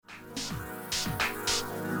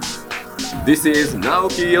This is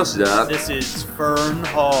Naoki Yoshida. This is Fern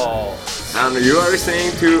Hall. And you are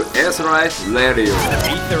listening to Aetheryte Radio.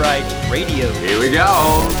 Aetheryte Radio. Here we go.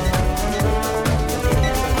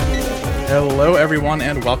 Hello, everyone,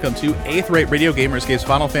 and welcome to Aetheryte Radio, Gamerscape's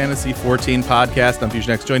Final Fantasy XIV podcast. I'm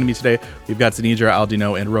FusionX. Joining me today, we've got Zenidra,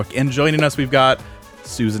 Aldino, and Rook. And joining us, we've got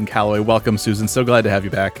Susan Calloway. Welcome, Susan. So glad to have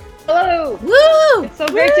you back. Hello. Woo! It's so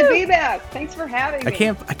great to be back. Thanks for having me.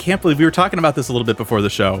 I can't believe we were talking about this a little bit before the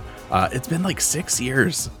show. It's been like 6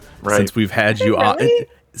 years since we've had you on. Really?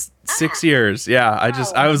 6 years. Yeah.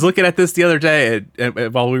 I was looking at this the other day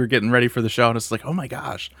while we were getting ready for the show, and it's like, oh my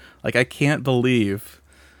gosh, like I can't believe.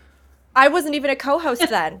 I wasn't even a co-host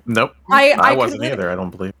then. Nope. I wasn't either, I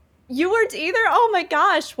don't believe. You weren't either? Oh my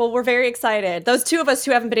gosh. Well, we're very excited. Those two of us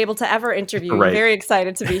who haven't been able to ever interview, Right. very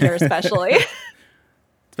excited to be here, especially.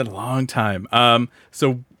 It's been a long time.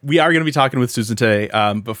 So we are going to be talking with Susan today.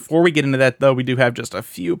 Before we get into that, though, we do have just a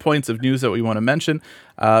few points of news that we want to mention.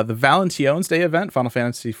 The Valentine's Day event, Final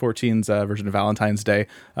Fantasy XIV's version of Valentine's Day,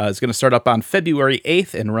 is going to start up on February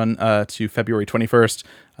 8th and run to February 21st.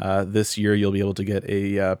 This year, you'll be able to get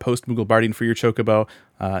a post-Moogle Barding for your Chocobo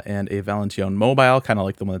and a Valentine mobile, kind of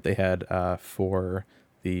like the one that they had for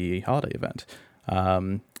the holiday event.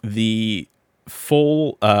 The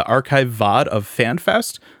full archive VOD of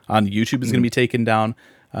FanFest on YouTube is going to be taken down.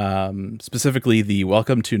 Specifically the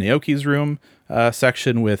Welcome to Naoki's Room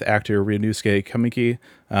section with actor Ryunosuke Kamiki.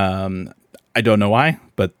 I don't know why,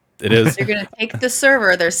 but it is. They're going to take the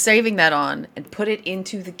server they're saving that on and put it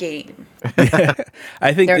into the game.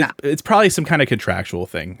 I think it's probably some kind of contractual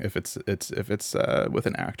thing if it's with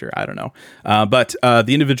an actor. I don't know. But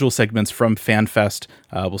the individual segments from FanFest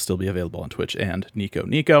will still be available on Twitch and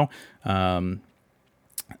Nico.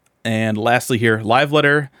 And lastly here, Live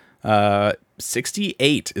Letter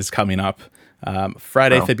 68 is coming up.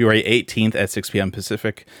 Friday, February 18th at 6 p.m.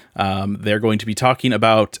 Pacific. They're going to be talking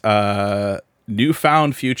about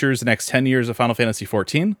newfound futures the next 10 years of Final Fantasy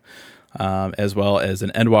XIV, as well as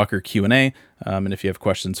an Endwalker Q&A. And if you have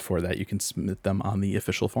questions for that, you can submit them on the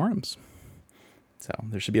official forums. So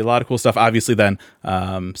there should be a lot of cool stuff. Obviously, then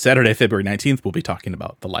Saturday, February 19th, we'll be talking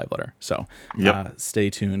about the Live Letter. So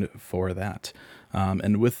stay tuned for that.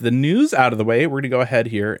 And with the news out of the way, we're going to go ahead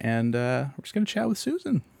here and we're just going to chat with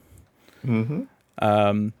Susan.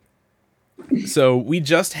 Mm-hmm. So we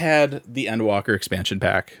just had the Endwalker expansion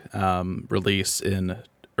pack release in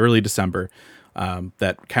early December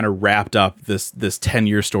that kind of wrapped up this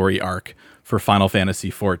 10-year story arc for Final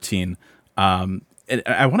Fantasy XIV. And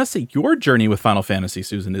I want to say your journey with Final Fantasy,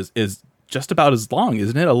 Susan, is just about as long,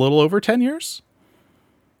 isn't it? A little over 10 years?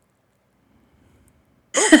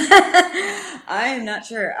 I'm not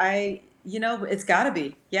sure. It's got to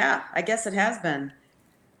be. Yeah, I guess it has been.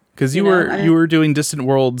 Because you were doing Distant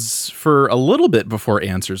Worlds for a little bit before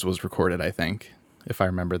Answers was recorded, I think, if I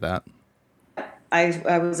remember that.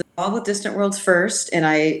 I was involved with Distant Worlds first, and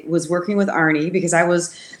I was working with Arnie because I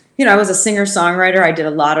was a singer-songwriter. I did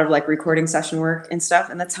a lot of like recording session work and stuff,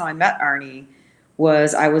 and that's how I met Arnie.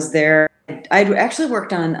 I was there. I'd actually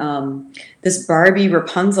worked on this Barbie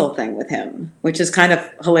Rapunzel thing with him, which is kind of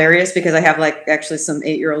hilarious because I have like actually some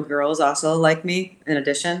 8-year-old girls also like me in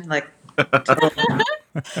addition, like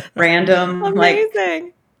random. Amazing.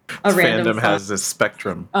 Like a random Fandom has this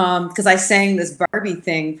spectrum. Because I sang this Barbie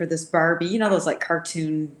thing for this Barbie, those like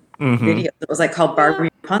cartoon videos. It was like called Barbie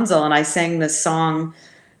Rapunzel, and I sang this song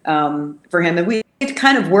for him, and we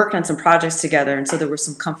kind of worked on some projects together, and so there was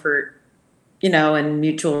some comfort, and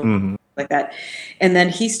mutual like that. And then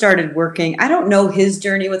he started working. I don't know his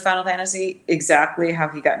journey with Final Fantasy exactly how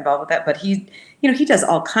he got involved with that, but he does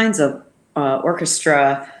all kinds of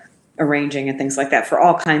orchestra arranging and things like that for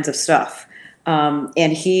all kinds of stuff.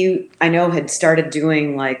 And he, I know, had started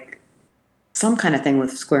doing like some kind of thing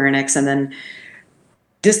with Square Enix, and then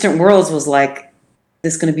Distant Worlds was like,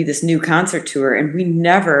 this going to be this new concert tour, and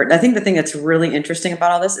I think the thing that's really interesting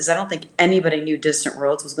about all this is I don't think anybody knew Distant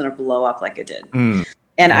Worlds was going to blow up like it did.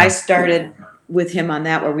 And I started with him on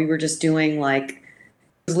that, where we were just doing like, it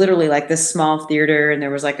was literally like this small theater, and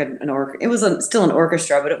there was like it was still an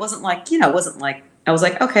orchestra, but it wasn't like, it wasn't like, I was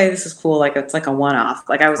like, okay, this is cool. Like, it's like a one-off.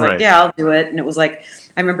 Like, I was like, yeah, I'll do it. And it was like,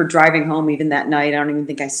 I remember driving home even that night. I don't even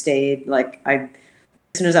think I stayed. Like, as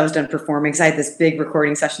soon as I was done performing, because I had this big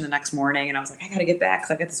recording session the next morning, and I was like, I got to get back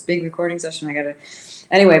because I got this big recording session.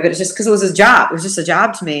 Anyway, but it's just because it was his job. It was just a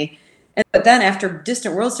job to me. But then after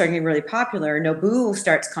Distant World started getting really popular, Nobu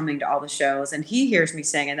starts coming to all the shows, and he hears me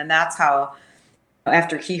sing. And then that's how,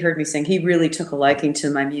 after he heard me sing, he really took a liking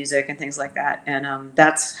to my music and things like that. And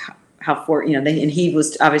that's how and he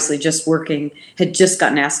was obviously just working, had just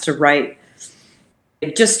gotten asked to write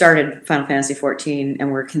had just started Final Fantasy 14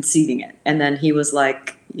 and we're conceding it. And then he was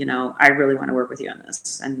like, I really want to work with you on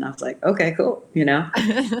this. And I was like, okay, cool. Yeah,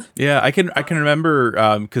 I can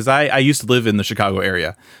remember because I used to live in the Chicago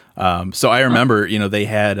area. So I remember, they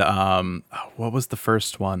had what was the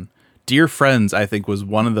first one? Dear Friends, I think, was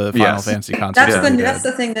one of the Final Fantasy concerts. That's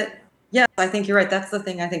the thing that. Yeah, I think you're right. That's the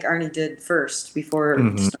thing I think Arnie did first before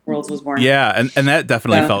Distant Worlds was born. Yeah, and that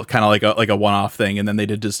definitely felt kind of like a one-off thing. And then they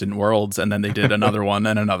did Distant Worlds, and then they did another one,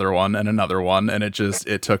 and another one, and another one, and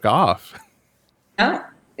it took off. Yeah,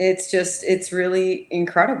 it's really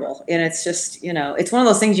incredible, and it's just it's one of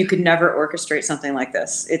those things you could never orchestrate something like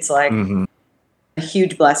this. It's like a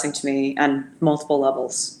huge blessing to me on multiple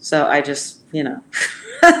levels. So I just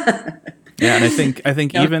Yeah, and I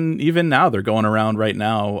think even now they're going around right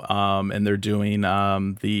now, and they're doing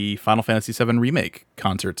the Final Fantasy VII Remake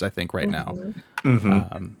concerts. I think right now,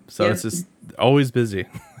 so it's just always busy.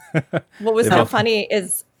 What was so funny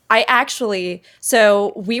is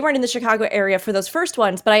so we weren't in the Chicago area for those first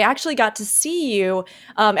ones, but I actually got to see you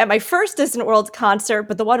at my first Distant World concert,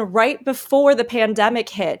 but the one right before the pandemic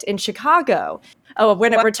hit in Chicago.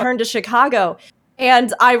 When it returned to Chicago.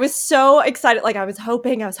 And I was so excited. Like I was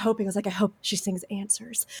hoping. I was like, I hope she sings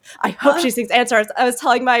Answers. I hope she sings Answers. I was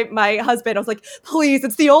telling my husband, I was like, please,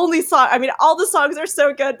 it's the only song. I mean, all the songs are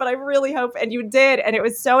so good, but I really hope. And you did. And it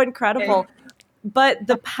was so incredible. But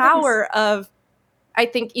the power of, I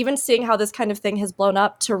think, even seeing how this kind of thing has blown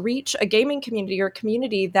up to reach a gaming community or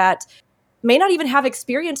community that may not even have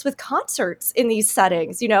experience with concerts in these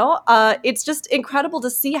settings, it's just incredible to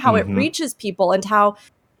see how it reaches people and how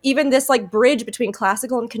even this like bridge between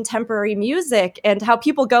classical and contemporary music and how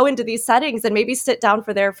people go into these settings and maybe sit down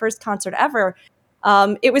for their first concert ever.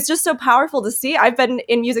 It was just so powerful to see. I've been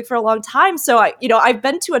in music for a long time, so I've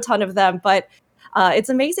been to a ton of them, but it's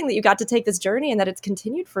amazing that you got to take this journey and that it's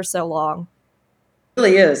continued for so long. It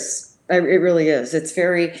really is. It really is. It's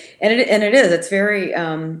very, it's very,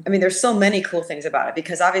 there's so many cool things about it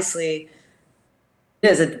because obviously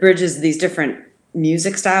it bridges these different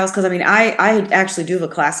music styles. Because I actually do have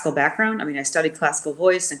a classical background. I studied classical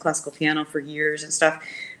voice and classical piano for years and stuff.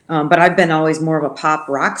 But I've been always more of a pop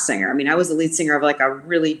rock singer. I was the lead singer of like a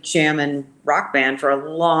really jamming rock band for a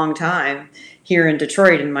long time here in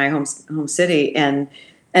Detroit in my home city. And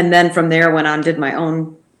then from there went on, did my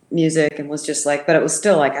own music and was just like, but it was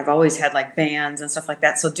still like, I've always had like bands and stuff like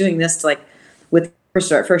that. So doing this like with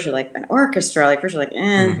at first you're like an orchestra, like first you're like,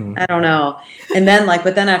 I don't know. And then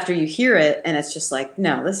but then after you hear it and it's just like,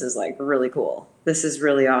 no, this is like really cool. This is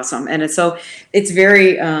really awesome. And it's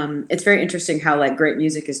very interesting how like great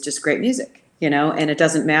music is just great music, and it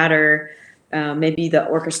doesn't matter. Maybe the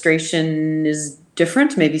orchestration is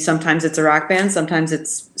different. Maybe sometimes it's a rock band, sometimes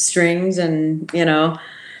it's strings and,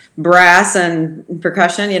 brass and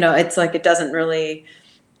percussion, it's like, it doesn't really,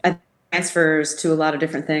 transfers to a lot of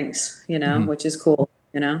different things, which is cool,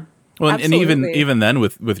 Well, and even then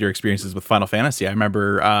with your experiences with Final Fantasy, I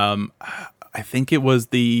remember, I think it was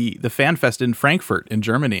the Fan Fest in Frankfurt in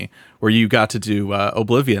Germany where you got to do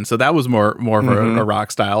Oblivion. So that was more of a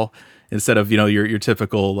rock style instead of, your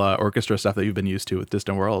typical orchestra stuff that you've been used to with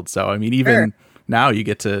Distant World. So, even now you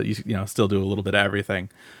get to, still do a little bit of everything.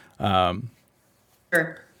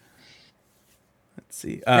 Sure. Let's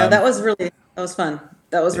see. No, that was fun.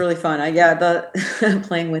 That was really fun.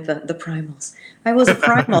 Playing with the primals. I was a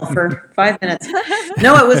primal for 5 minutes.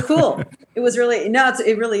 No, it was cool. It was really,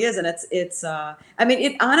 it really is. And it's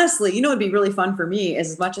it honestly, it'd be really fun for me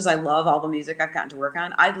as much as I love all the music I've gotten to work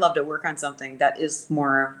on. I'd love to work on something that is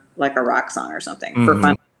more like a rock song or something for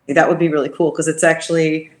fun. That would be really cool because it's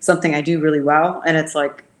actually something I do really well. And it's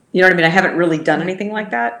like, I haven't really done anything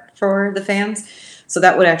like that for the fans. So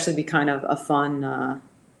that would actually be kind of a fun,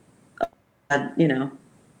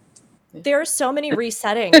 There are so many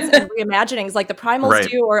resettings and reimaginings like the Primals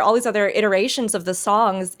do or all these other iterations of the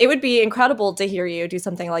songs. It would be incredible to hear you do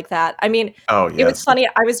something like that. It was funny.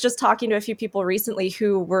 I was just talking to a few people recently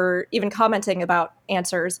who were even commenting about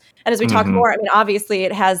Answers. And as we talk more, obviously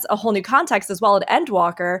it has a whole new context as well at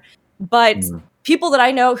Endwalker. But people that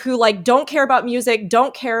I know who like don't care about music,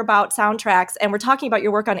 don't care about soundtracks, and we're talking about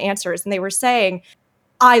your work on Answers, and they were saying,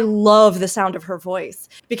 I love the sound of her voice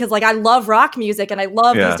because I love rock music and I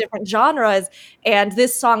love these different genres. And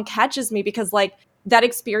this song catches me because that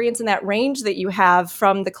experience and that range that you have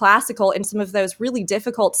from the classical in some of those really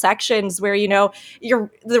difficult sections where,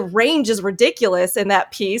 the range is ridiculous in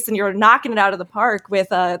that piece and you're knocking it out of the park with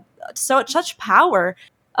such power.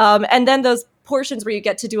 And then those portions where you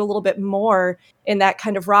get to do a little bit more in that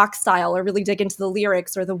kind of rock style or really dig into the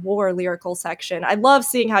lyrics or the war lyrical section. I love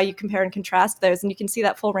seeing how you compare and contrast those and you can see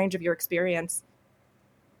that full range of your experience.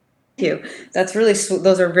 you. That's really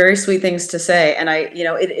those are very sweet things to say. And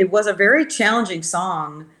it was a very challenging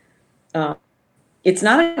song. It's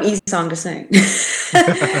not an easy song to sing.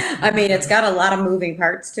 I mean, it's got a lot of moving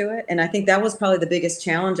parts to it. And I think that was probably the biggest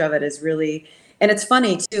challenge of it is really, and it's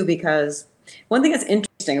funny too, because one thing that's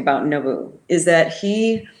interesting about Nobu is that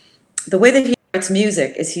the way that he writes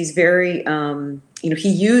music is he's very, he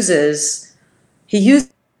uses the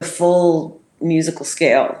full musical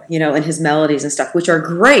scale, in his melodies and stuff, which are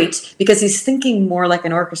great because he's thinking more like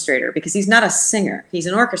an orchestrator because he's not a singer, he's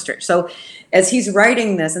an orchestrator. So as he's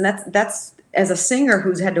writing this, and that's as a singer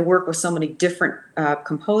who's had to work with so many different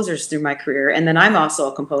composers through my career, and then I'm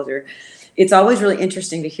also a composer, it's always really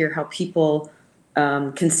interesting to hear how people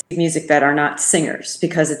conceive music that are not singers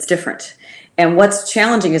because it's different. And what's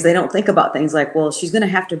challenging is they don't think about things like, well, she's going to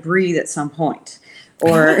have to breathe at some point.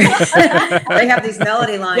 Or they have these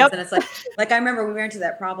melody lines, and it's like I remember we ran into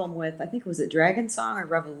that problem with, I think, was it Dragon Song or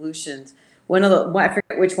Revolutions? I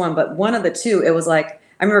forget which one, but one of the two. It was like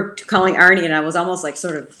I remember calling Arnie, and I was almost like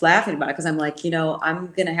sort of laughing about it because I'm like,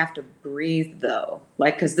 I'm gonna have to breathe though,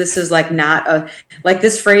 like because this is like not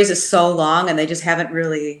this phrase is so long, and they just haven't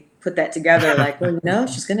really put that together. Like, well,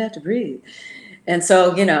 she's gonna have to breathe. And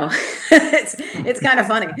so, it's kind of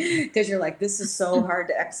funny because you're like, this is so hard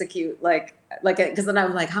to execute. Because then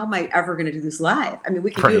I'm like, how am I ever going to do this live? I mean, we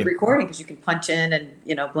can do a recording because you can punch in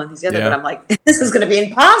and, blend these together. Yeah. But I'm like, this is going to be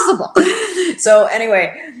impossible. So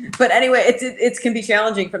anyway, it can be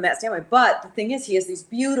challenging from that standpoint. But the thing is, he has these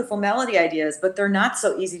beautiful melody ideas, but they're not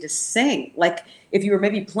so easy to sing. Like if you were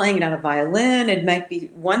maybe playing it on a violin, it might be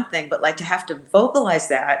one thing, but like to have to vocalize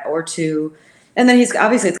that and then it's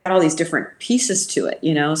got all these different pieces to it,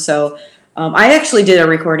 So I actually did a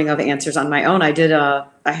recording of Answers on my own. I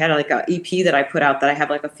had like a EP that I put out that I have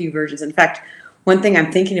like a few versions. In fact, one thing I'm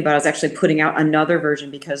thinking about is actually putting out another version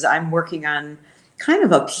because I'm working on kind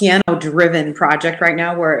of a piano-driven project right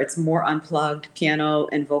now where it's more unplugged piano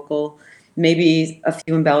and vocal, maybe a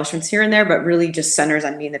few embellishments here and there, but really just centers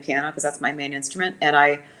on me and the piano because that's my main instrument. And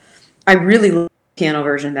I really love the piano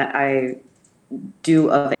version that I do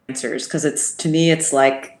of Answers because it's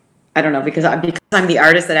like I don't know because I'm the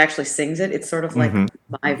artist that actually sings it. It's sort of like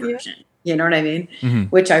my version. You know what I mean? Mm-hmm.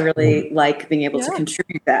 Which I really like being able to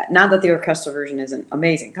contribute that. Not that the orchestral version isn't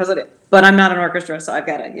amazing because it is, but I'm not an orchestra, so I've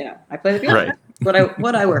got to I play the piano. Right.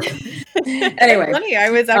 What I work with. Anyway, funny. I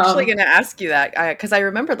was actually going to ask you that because I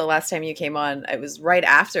remember the last time you came on, it was right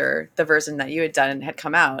after the version that you had done had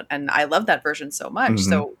come out, and I love that version so much. Mm-hmm.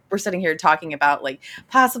 So we're sitting here talking about like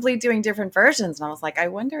possibly doing different versions, and I was like, I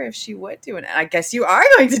wonder if she would do it. And I guess you are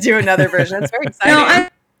going to do another version. That's very exciting.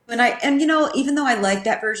 Even though I like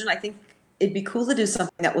that version, I think it'd be cool to do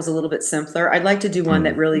something that was a little bit simpler. I'd like to do one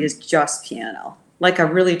that really is just piano. Like a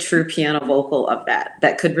really true piano vocal of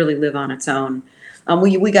that could really live on its own.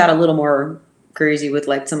 We got a little more crazy with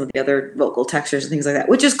like some of the other vocal textures and things like that,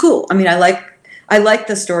 which is cool. I mean, I like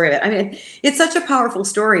the story of it. I mean, it's such a powerful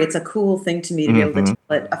story. It's a cool thing to me to be able to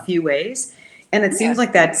tell it a few ways. And it seems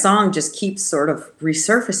like that song just keeps sort of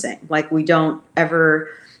resurfacing. Like we don't ever.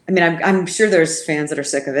 I mean, I'm sure there's fans that are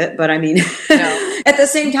sick of it, but I mean, at the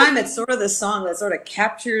same time, it's sort of the song that sort of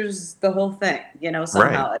captures the whole thing,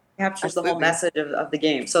 somehow. Right. It captures the whole message of the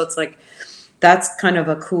game. So it's like, that's kind of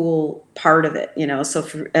a cool part of it,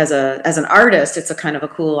 So as an artist, it's a kind of a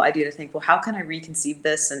cool idea to think, well, how can I reconceive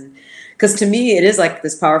this? And because to me, it is like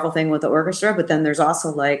this powerful thing with the orchestra, but then there's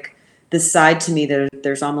also like this side to me that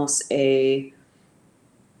there's almost a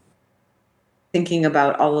thinking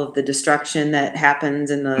about all of the destruction that happens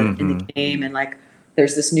in the game, and like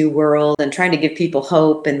there's this new world and trying to give people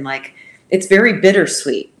hope, and like it's very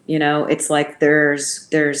bittersweet. It's like there's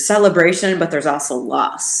celebration, but there's also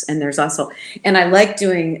loss, and I like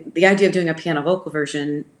the idea of doing a piano vocal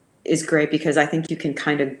version is great because I think you can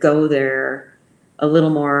kind of go there a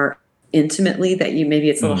little more intimately that maybe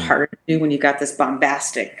it's a little harder to do when you've got this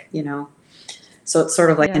bombastic, So it's sort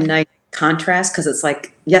of like a nice contrast because it's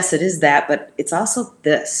like, yes, it is that, but it's also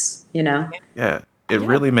this, Yeah, it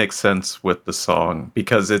really makes sense with the song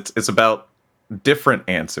because it's about different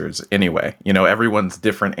answers anyway. Everyone's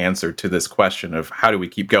different answer to this question of how do we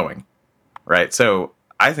keep going, right? So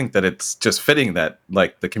I think that it's just fitting that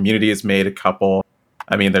like the community has made a couple.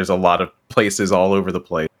 I mean, there's a lot of places all over the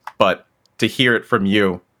place, but to hear it from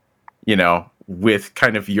you, with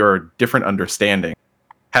kind of your different understanding,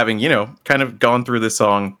 having, kind of gone through this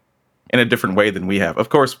song in a different way than we have. Of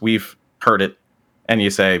course, we've heard it, and you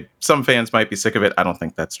say some fans might be sick of it. I don't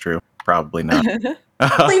think that's true. Probably not.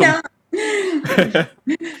 Probably not.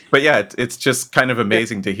 But yeah, it's just kind of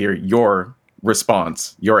amazing to hear your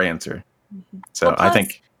response, your answer. So I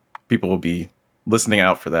think people will be listening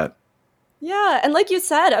out for that. Yeah, and like you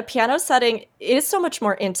said, a piano setting is so much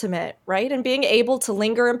more intimate, right? And being able to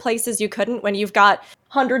linger in places you couldn't when you've got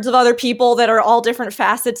hundreds of other people that are all different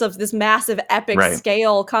facets of this massive epic Right.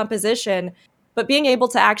 scale composition, but being able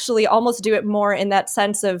to actually almost do it more in that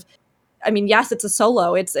sense of, I mean, yes, it's a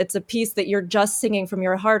solo. It's a piece that you're just singing from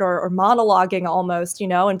your heart or monologuing almost,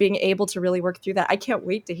 and being able to really work through that. I can't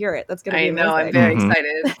wait to hear it. That's going to be I know. amazing. I'm very Mhm.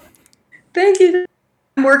 excited. Thank you.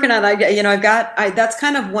 I'm working on that. That's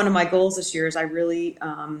kind of one of my goals this year is I really,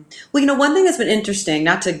 one thing that's been interesting,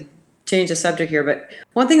 not to change the subject here, but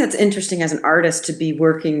one thing that's interesting as an artist to be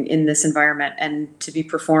working in this environment and to be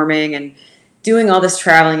performing and doing all this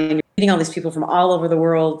traveling and meeting all these people from all over the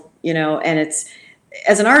world, and it's,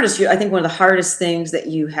 as an artist, I think one of the hardest things that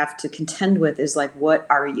you have to contend with is like, what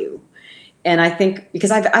are you? And I think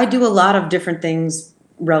because I do a lot of different things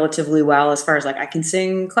relatively well, as far as like I can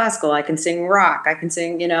sing classical, I can sing rock, I can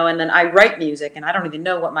sing, and then I write music, and I don't even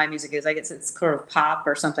know what my music is. I guess it's sort of pop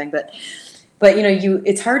or something, but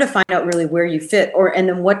it's hard to find out really where you fit, and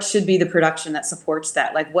then what should be the production that supports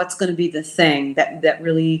that. Like what's going to be the thing that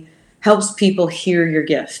really helps people hear your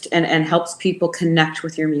gift and helps people connect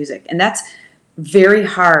with your music, and that's very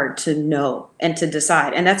hard to know and to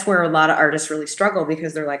decide. And that's where a lot of artists really struggle,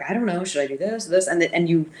 because they're like, I don't know, should I do this? And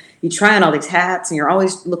you try on all these hats, and you're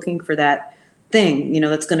always looking for that thing,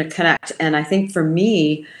 that's going to connect. And I think for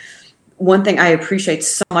me, one thing I appreciate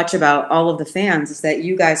so much about all of the fans is that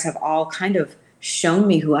you guys have all kind of shown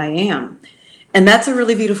me who I am. And that's a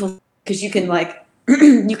really beautiful, because you can like,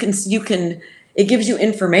 it gives you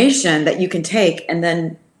information that you can take, and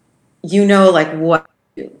then like what.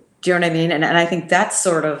 Do you know what I mean? And I think that's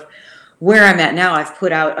sort of where I'm at now. I've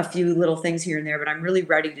put out a few little things here and there, but I'm really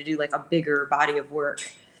ready to do like a bigger body of work,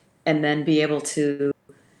 and then be able to,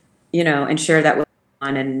 and share that with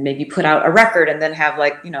everyone, and maybe put out a record, and then have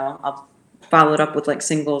like, I'll follow it up with like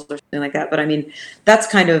singles or something like that. But I mean, that's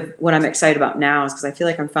kind of what I'm excited about now, is because I feel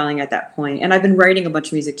like I'm finally at that point. And I've been writing a bunch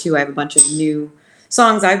of music too. I have a bunch of new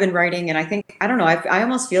songs I've been writing, and I think, I don't know, I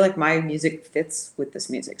almost feel like my music fits with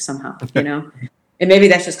this music somehow, And maybe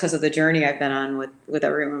that's just because of the journey I've been on with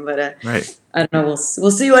everyone. But Right. I don't know.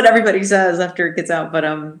 We'll see what everybody says after it gets out.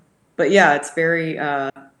 But yeah, it's very.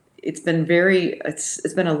 It's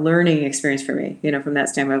been a learning experience for me. From that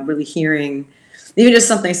standpoint, of really hearing, even just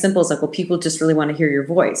something simple. It's like, well, people just really want to hear your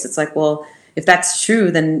voice. It's like, well, if that's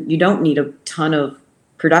true, then you don't need a ton of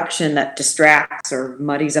production that distracts or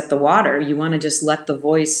muddies up the water. You want to just let the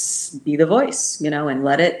voice be the voice, and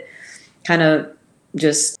let it kind of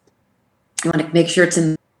just. You want to make sure it's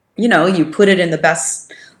in, you put it in the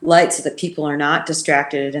best light so that people are not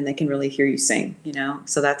distracted and they can really hear you sing,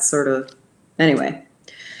 So that's sort of, anyway,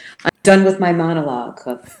 I'm done with my monologue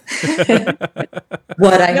of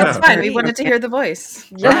what I That's have. fine. We wanted to hear the voice.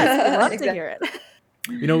 Yes, we'd love to hear it.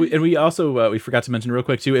 And we also we forgot to mention real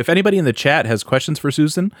quick too, if anybody in the chat has questions for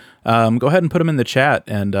Susan, go ahead and put them in the chat,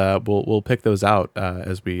 and we'll pick those out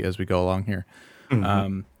as we go along here.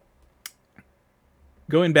 Mm-hmm.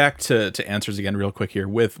 Going back to answers again real quick here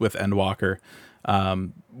with Endwalker,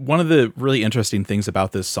 one of the really interesting things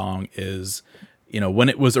about this song is, when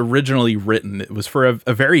it was originally written, it was for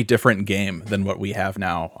a very different game than what we have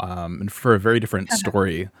now, and for a very different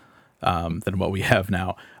story than what we have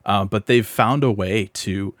now. But they've found a way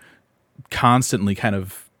to constantly kind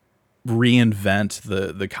of reinvent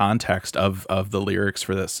the context of the lyrics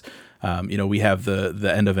for this. We have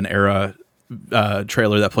the end of an era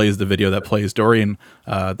trailer that plays the video that plays during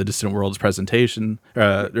the Distant Worlds presentation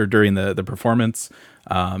or during the performance,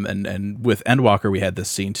 and with Endwalker we had this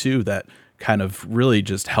scene too that kind of really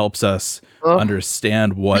just helps us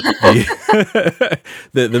understand what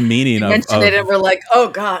the meaning of it, and we're like, oh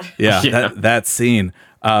god, that scene.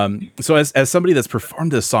 So as somebody that's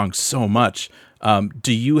performed this song so much,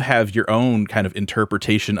 do you have your own kind of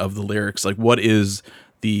interpretation of the lyrics? Like, what is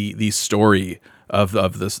the story of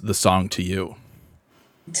the song to you?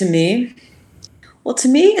 To me,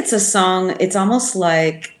 it's a song. It's almost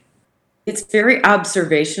like it's very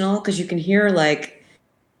observational, because you can hear like,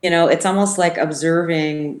 it's almost like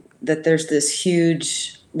observing that there's this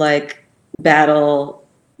huge like battle,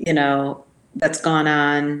 that's gone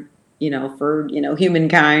on, for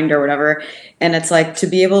humankind or whatever, and it's like to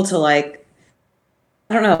be able to like.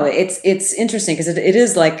 I don't know. It's interesting because it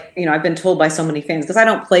is like, I've been told by so many fans, because I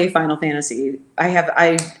don't play Final Fantasy. I've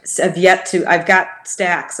got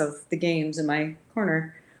stacks of the games in my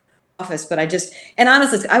corner office, but and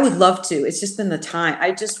honestly, I would love to. It's just been the time.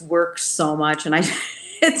 I just work so much, and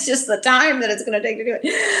it's just the time that it's going to take to do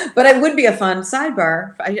it. But it would be a fun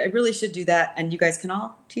sidebar. I really should do that, and you guys can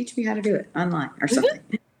all teach me how to do it online or something.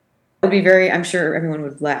 It would be I'm sure everyone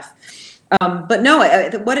would laugh. But no,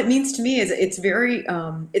 what it means to me is it's very,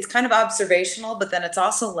 it's kind of observational, but then it's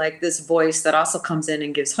also like this voice that also comes in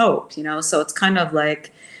and gives hope, so it's kind of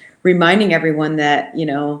like reminding everyone that,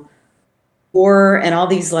 war and all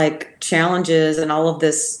these like challenges and all of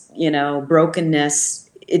this, brokenness,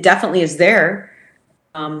 it definitely is there.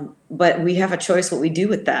 But we have a choice what we do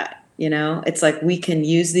with that. It's like we can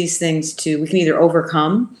use these things we can either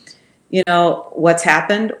overcome, what's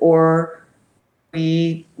happened, or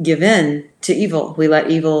we give in to evil. We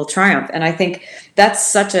let evil triumph. And I think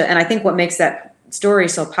that's and I think what makes that story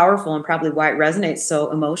so powerful and probably why it resonates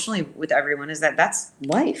so emotionally with everyone is that that's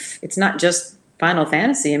life. It's not just Final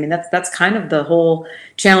Fantasy. I mean, that's kind of the whole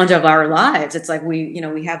challenge of our lives. It's like we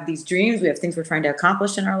have these dreams, we have things we're trying to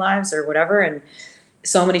accomplish in our lives or whatever. And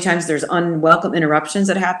so many times there's unwelcome interruptions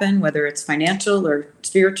that happen, whether it's financial or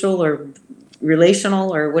spiritual or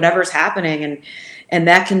relational or whatever's happening. And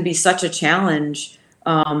that can be such a challenge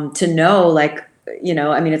to know, like,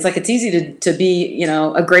 I mean, it's like it's easy to be,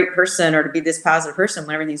 a great person or to be this positive person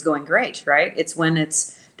when everything's going great, right? It's when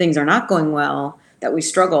things are not going well that we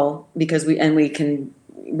struggle because we can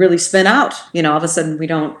really spin out. All of a sudden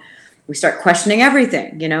we start questioning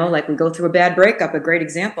everything, like we go through a bad breakup, a great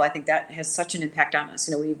example. I think that has such an impact on us.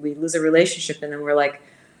 We lose a relationship and then we're like,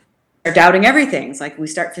 are doubting everything. It's like we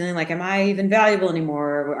start feeling like, am I even valuable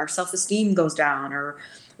anymore? Or our self-esteem goes down, or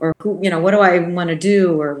who, what do I want to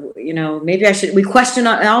do? Or, maybe I should, we question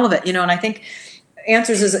all of it, and I think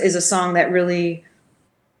Answers is a song that really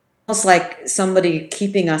almost like somebody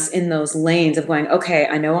keeping us in those lanes of going, okay,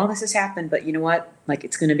 I know all this has happened, but you know what? Like,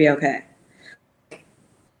 it's going to be okay.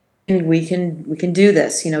 And we can do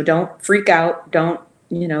this, don't freak out. Don't,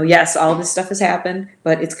 yes, all this stuff has happened,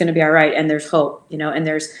 but it's going to be all right. And there's hope, and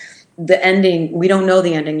there's the ending. We don't know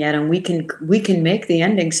the ending yet. And we can make the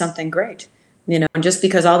ending something great, and just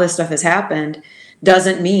because all this stuff has happened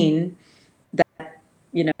doesn't mean that,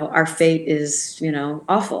 our fate is,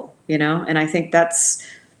 awful, and I think that's,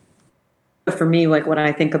 for me, like what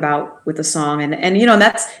I think about with the song. And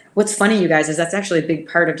that's what's funny, you guys, is that's actually a big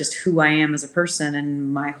part of just who I am as a person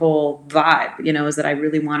and my whole vibe, is that I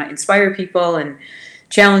really want to inspire people and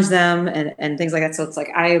challenge them and things like that. So it's like,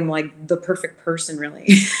 I am like the perfect person really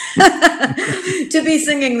to be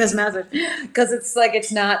singing this message, because it's like,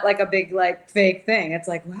 it's not like a big, like fake thing. It's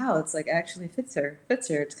like, wow, it's like actually fits her.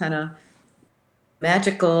 It's kind of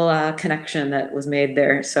magical connection that was made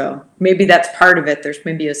there. So maybe that's part of it. There's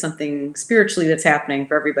maybe something spiritually that's happening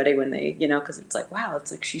for everybody when they, because it's like, wow,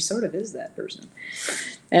 it's like she sort of is that person.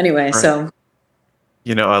 Anyway, right. So.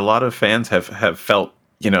 A lot of fans have felt,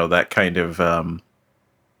 that kind of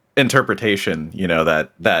interpretation,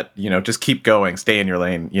 that just keep going, stay in your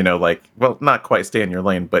lane, like, well, not quite stay in your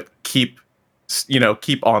lane, but keep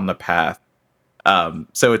on the path.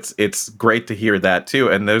 So it's great to hear that too.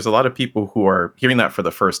 And there's a lot of people who are hearing that for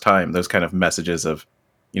the first time, those kind of messages of,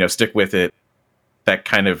 stick with it, that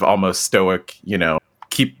kind of almost stoic,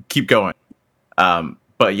 keep going.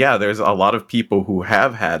 But yeah, there's a lot of people who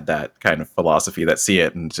have had that kind of philosophy that see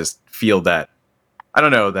it and just feel that, I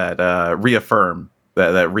don't know, that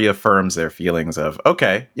that reaffirms their feelings of,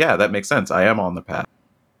 okay, yeah, that makes sense. I am on the path.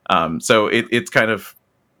 So it's kind of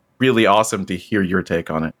really awesome to hear your take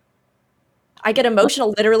on it. I get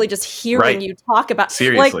emotional literally just hearing you talk about,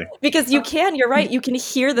 seriously, because you're right. You can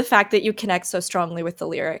hear the fact that you connect so strongly with the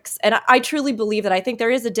lyrics. And I truly believe that. I think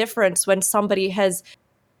there is a difference when somebody has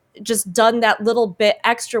just done that little bit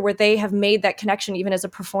extra where they have made that connection, even as a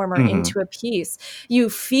performer, into a piece.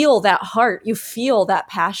 You feel that heart, you feel that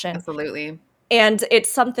passion. Absolutely. And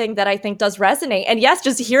it's something that I think does resonate. And yes,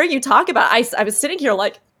 just hearing you talk about, I was sitting here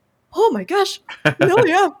like, oh my gosh,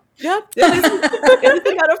 yeah,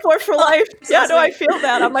 anything out of 4 for Life. Yeah, no, I feel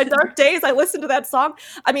that. On my dark days, I listen to that song.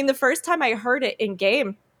 I mean, the first time I heard it in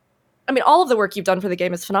game, I mean, all of the work you've done for the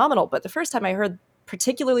game is phenomenal, but the first time I heard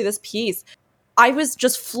particularly this piece, I was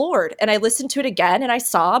just floored. And I listened to it again and I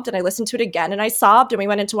sobbed, and I listened to it again and I sobbed, and we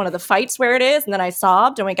went into one of the fights where it is, and then I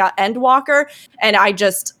sobbed, and we got Endwalker and I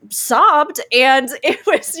just sobbed. And it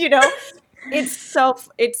was,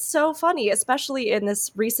 it's so funny, especially in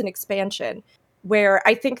this recent expansion, where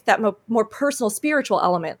I think that more personal spiritual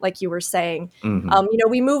element, like you were saying,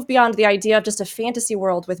 we move beyond the idea of just a fantasy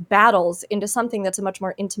world with battles into something that's a much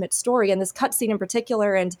more intimate story. And this cutscene in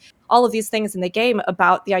particular, and all of these things in the game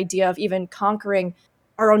about the idea of even conquering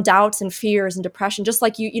our own doubts and fears and depression, just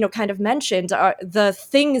like you kind of mentioned, the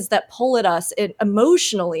things that pull at us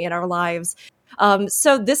emotionally in our lives.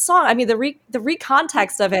 So this song, I mean, the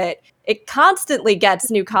recontext of it constantly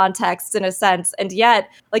gets new contexts in a sense. And yet,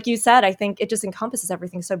 like you said, I think it just encompasses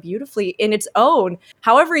everything so beautifully in its own,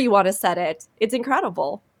 however you want to set it. It's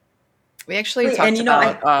incredible. We actually Wait, talked and you know,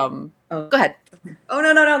 about. Go ahead. Oh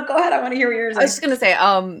no, go ahead. I want to hear yours. I was just gonna say,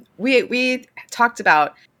 we talked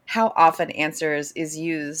about how often Answers is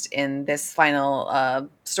used in this final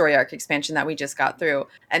story arc expansion that we just got through,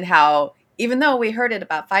 and how even though we heard it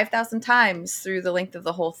about 5,000 times through the length of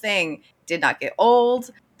the whole thing, it did not get old.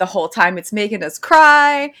 The whole time it's making us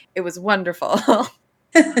cry. It was wonderful.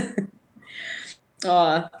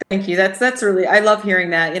 Oh, thank you. That's really, I love hearing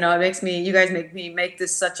that. You guys make me make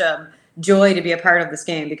this such a joy to be a part of this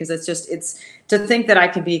game, because it's to think that I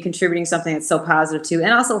could be contributing something that's so positive too,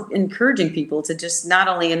 and also encouraging people to just not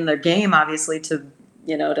only in their game, obviously, to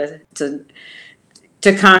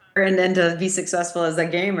conquer and then to be successful as a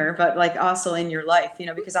gamer, but like also in your life,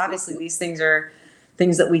 because obviously these things are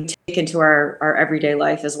things that we take into our everyday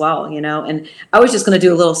life as well, And I was just going to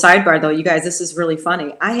do a little sidebar though, you guys, this is really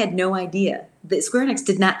funny. I had no idea that Square Enix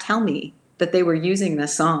did not tell me that they were using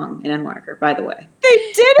this song in Endwalker, by the way.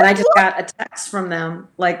 They did. And I just got a text from them,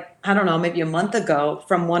 like, I don't know, maybe a month ago,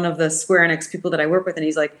 from one of the Square Enix people that I work with, and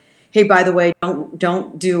he's like, hey, by the way,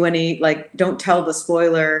 don't do any, like, don't tell the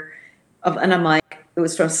spoiler of, and I'm like, it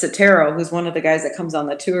was from Satoru, who's one of the guys that comes on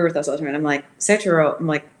the tour with us all the time. And I'm like,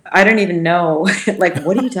 Satoru, I don't even know. Like,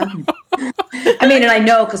 what are you talking about? I mean, and I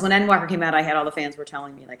know, because when Endwalker came out, I had all the fans were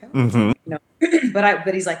telling me, like,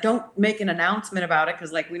 but he's like, don't make an announcement about it,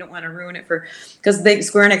 because, like, we don't want to ruin it because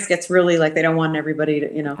Square Enix gets really, like, they don't want everybody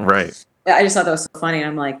to, Right. I just thought that was so funny. And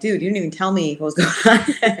I'm like, dude, you didn't even tell me what was going on.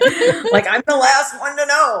 Like, I'm the last one to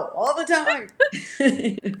know all the time.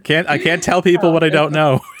 I can't tell people what I don't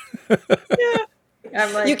know. Yeah.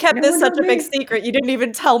 I'm like, you kept this such a big secret. You didn't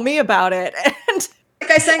even tell me about it. And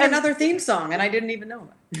like, I sang another theme song and I didn't even know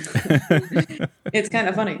it. It's kind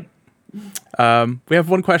of funny. We have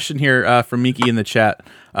one question here from Miki in the chat.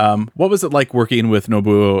 What was it like working with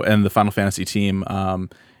Nobuo and the Final Fantasy team?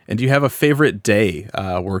 And do you have a favorite day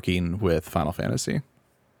working with Final Fantasy?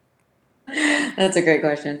 That's a great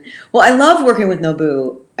question. Well, I love working with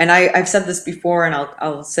Nobu, and I've said this before, and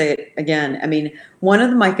I'll say it again. I mean, one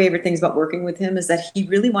of my favorite things about working with him is that he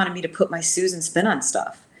really wanted me to put my Susan spin on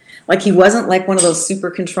stuff. Like, he wasn't like one of those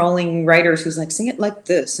super controlling writers who's like, sing it like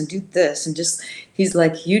this and do this, and just, he's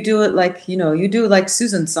like, you do it like, you do like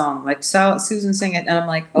Susan's song, like Susan sing it, and I'm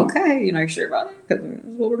like, okay, you sure about it? Because this is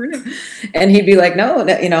what we're gonna do. And he'd be like, no,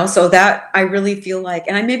 so that I really feel like,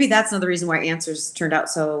 and maybe that's another reason why Answers turned out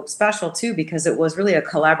so special too, because it was really a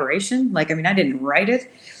collaboration. Like, I mean, I didn't write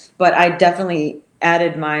it, but I definitely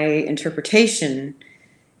added my interpretation,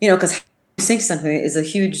 because how you sing something is a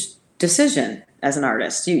huge decision. As an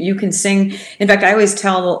artist, you can sing. In fact, I always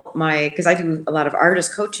tell because I do a lot of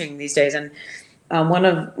artist coaching these days, and one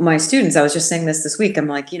of my students, I was just saying this week, I'm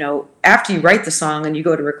like, after you write the song and you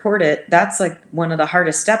go to record it, that's like one of the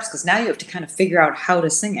hardest steps, because now you have to kind of figure out how to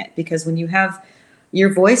sing it, because when you have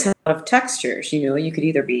your voice has a lot of textures, you could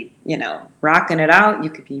either be, rocking it out, you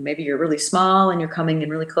could be, maybe you're really small and you're coming in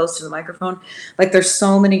really close to the microphone. Like, there's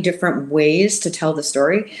so many different ways to tell the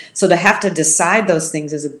story. So to have to decide those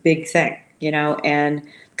things is a big thing. And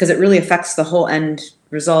because it really affects the whole end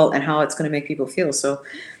result and how it's going to make people feel. So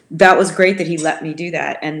that was great that he let me do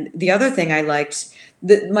that. And the other thing I liked,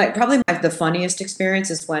 the funniest experience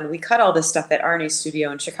is when we cut all this stuff at Arnie's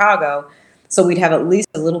studio in Chicago. So we'd have at least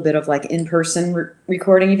a little bit of like in-person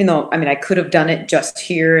recording, even though, I could have done it just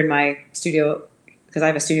here in my studio, because I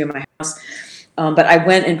have a studio in my house. But I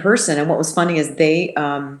went in person, and what was funny is they,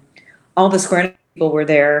 all the Square Enix people were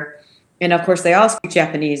there. And of course, they all speak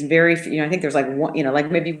Japanese. Very, I think there's like one,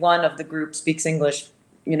 like maybe one of the group speaks English,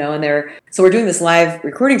 and so we're doing this live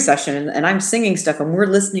recording session, and I'm singing stuff, and we're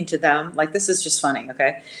listening to them. Like, this is just funny,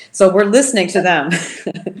 okay? So we're listening to them,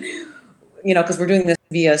 because we're doing this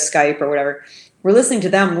via Skype or whatever. We're listening to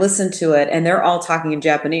them listen to it, and they're all talking in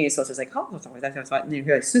Japanese. So it's just like, and you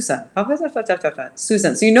hear like, Susan,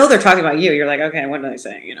 Susan. So they're talking about you. You're like, okay, what are they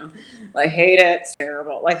saying? I hate it. It's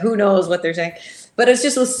terrible. Like, who knows what they're saying? But it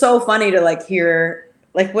was so funny to like hear,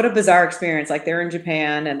 like, what a bizarre experience. Like, they're in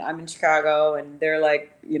Japan and I'm in Chicago, and they're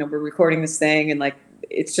like, we're recording this thing, and like,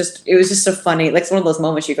 it was just so funny. Like, it's one of those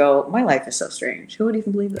moments you go, my life is so strange. Who would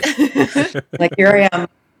even believe this? Like, here I am,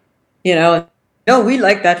 no, we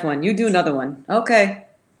like that one. You do another one. Okay.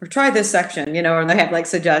 Or try this section, and they have like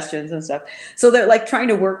suggestions and stuff. So they're like trying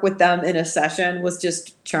to work with them in a session was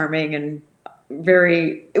just charming and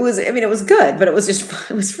it was good, but it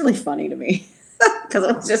was really funny to me. Because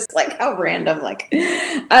it was just like, how random, like,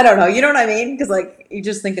 I don't know, you know what I mean? Because like, you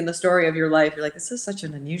just think in the story of your life, you're like, this is such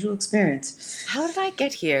an unusual experience. How did I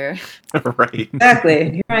get here? Right.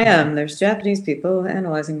 Exactly. Here I am. There's Japanese people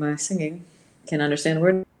analyzing my singing. Can't understand a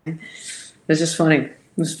word. It was just funny. It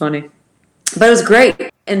was funny. But it was great.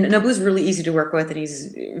 and Naboo's really easy to work with, and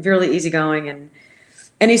he's really easygoing,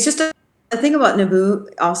 and he's just the thing about Naboo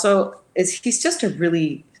also is he's just a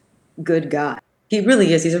really good guy. He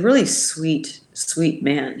really is. He's a really sweet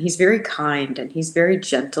man. He's very kind, and he's very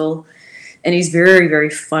gentle, and he's very, very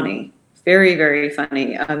funny. Very, very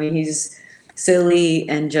funny. I mean, he's silly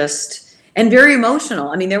and very emotional.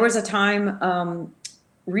 I mean, there was a time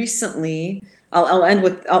recently. I'll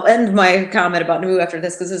end my comment about Naboo after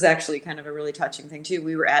this, because this is actually kind of a really touching thing too.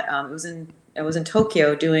 We were at I was in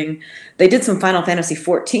Tokyo they did some Final Fantasy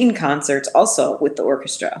 14 concerts also with the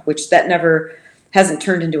orchestra, which that never hasn't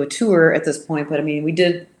turned into a tour at this point, but I mean, we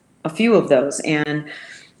did a few of those, and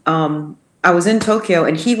I was in Tokyo,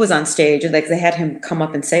 and he was on stage, and like they had him come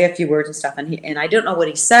up and say a few words and stuff, and I don't know what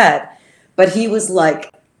he said, but he was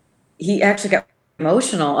like, he actually got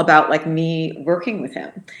emotional about like me working with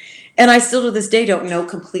him. And I still to this day don't know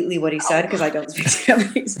completely what he said, because I don't speak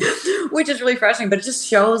Japanese, which is really frustrating, but it just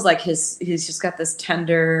shows like he's just got this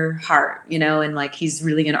tender heart, and like he's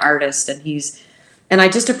really an artist, and I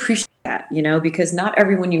just appreciate that, because not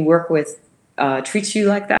everyone you work with treats you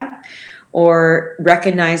like that, or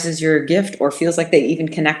recognizes your gift, or feels like they even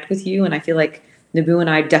connect with you. And I feel like Naboo and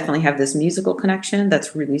I definitely have this musical connection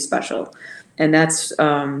that's really special. And that's,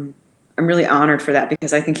 I'm really honored for that,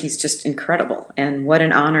 because I think he's just incredible. And what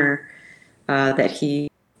an honor that he,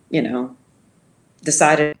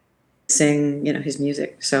 decided to sing, his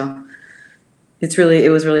music. So it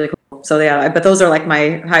was really cool. So yeah, but those are like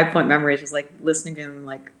my high point memories, was like listening to him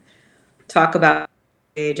like talk about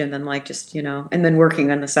age, and then like just and then working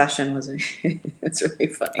on the session was it's really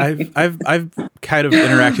funny. I've kind of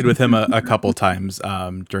interacted with him a couple times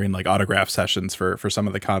during like autograph sessions for some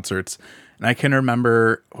of the concerts, and I can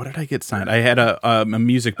remember, what did I get signed? I had a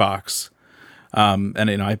music box, and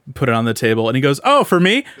I put it on the table, and he goes, "Oh, for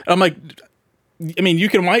me?" I'm like, I mean, you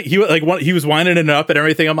can wind. He was winding it up and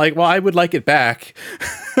everything. I'm like, well, I would like it back.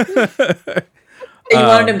 You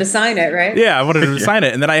wanted him to sign it, right? Yeah, I wanted him to sign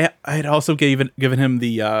it, and then I had also given him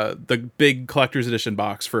the big collector's edition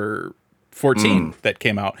box for 14 that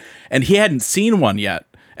came out, and he hadn't seen one yet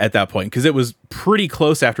at that point, because it was pretty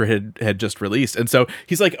close after it had just released, and so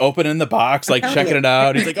he's like opening the box, like checking it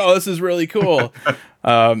out. He's like, "Oh, this is really cool,"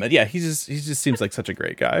 and yeah, he just seems like such a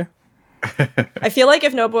great guy. I feel like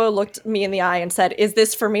if Nobuo looked me in the eye and said, "Is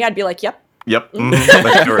this for me?" I'd be like, "Yep." Yep.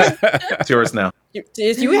 That's yours. It's yours now.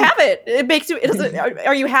 You have it. It makes you.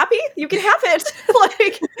 Are you happy? You can have it.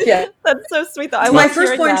 Like, yeah, that's so sweet. Though. It's my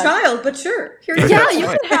firstborn child, but sure. Yeah, you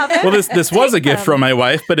can have it. Well, this was a gift from my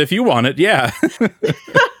wife, but if you want it, yeah.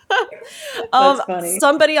 That's funny.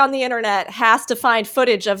 Somebody on the internet has to find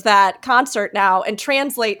footage of that concert now and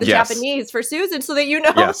translate the Japanese for Susan, so that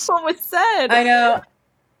what was said. I know.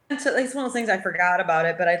 It's one of those things I forgot about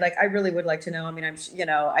it, but I really would like to know. I mean,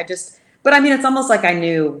 but I mean, it's almost like I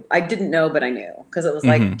knew. I didn't know, but I knew, because it was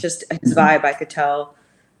like just his vibe. I could tell.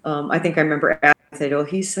 I think I remember asking, said, "Oh,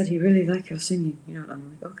 he said he really liked your singing."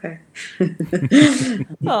 I'm like, okay.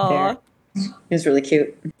 Aww. It was really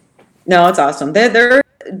cute. No, it's awesome. The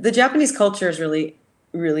Japanese culture is really,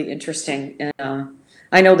 really interesting, and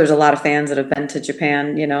I know there's a lot of fans that have been to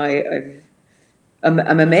Japan. I'm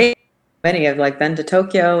amazed. Many have like been to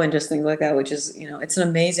Tokyo and just things like that, which is, it's what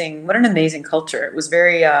an amazing culture. It was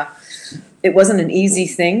very, it wasn't an easy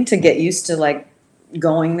thing to get used to, like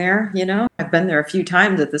going there, I've been there a few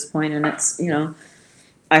times at this point, and it's,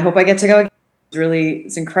 I hope I get to go again.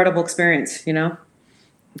 It's an incredible experience,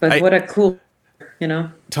 but what a cool,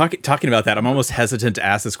 Talking about that, I'm almost hesitant to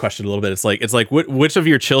ask this question a little bit. It's like which of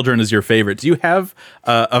your children is your favorite? Do you have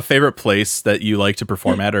a favorite place that you like to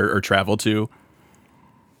perform at or travel to?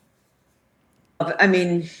 I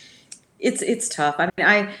mean, it's tough.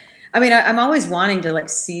 I'm always wanting to like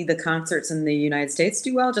see the concerts in the United States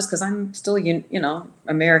do well, just because I'm still,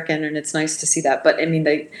 American, and it's nice to see that. But I mean,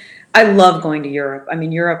 I love going to Europe. I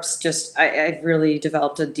mean, Europe's just, I've really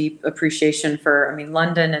developed a deep appreciation for,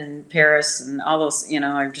 London and Paris and all those,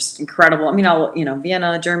 are just incredible. I mean,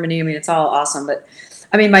 Vienna, Germany, it's all awesome. But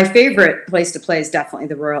I mean, my favorite place to play is definitely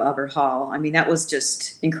the Royal Albert Hall. I mean, that was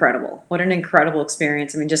just incredible. What an incredible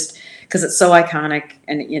experience. I mean, just because it's so iconic,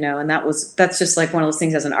 and, and that's just like one of those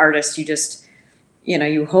things as an artist, you just,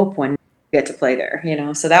 you hope one get to play there,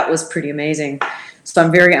 so that was pretty amazing. So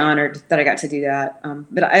I'm very honored that I got to do that.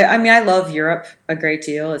 But I love Europe a great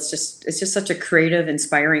deal. It's just such a creative,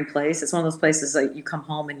 inspiring place. It's one of those places like you come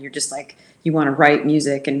home and you're just like, you want to write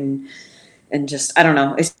music and just, I don't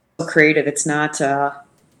know, it's so creative. It's not, I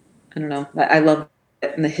don't know. I love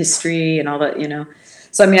it and the history and all that,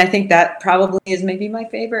 So, I think that probably is maybe my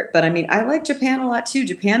favorite, but I like Japan a lot too.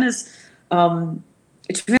 Japan is,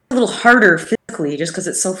 it's a little harder physically just because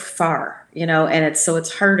it's so far, and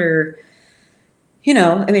it's harder,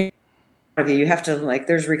 I mean, you have to like,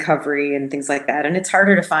 there's recovery and things like that. And it's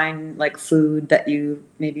harder to find like food that you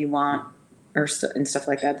maybe want and stuff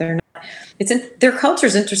like that. Their culture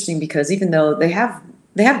is interesting because even though they have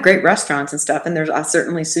great restaurants and stuff, and there's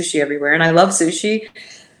certainly sushi everywhere. And I love sushi,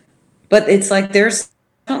 but it's like, there's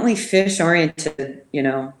definitely fish oriented,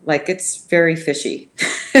 like it's very fishy.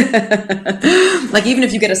 Like even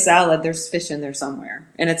if you get a salad, there's fish in there somewhere.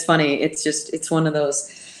 And it's funny. It's one of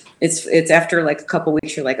those, it's after like a couple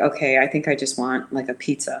weeks, you're like, okay, I think I just want like a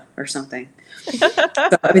pizza or something. So,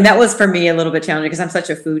 I mean, that was for me a little bit challenging because I'm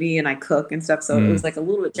such a foodie and I cook and stuff. So it was like a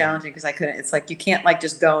little bit challenging because I couldn't, it's like, you can't like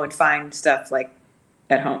just go and find stuff like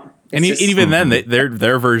at home. And even then,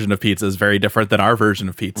 their version of pizza is very different than our version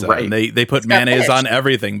of pizza. Right. And they put mayonnaise on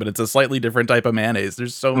everything, but it's a slightly different type of mayonnaise.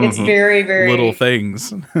 There's so many very, very little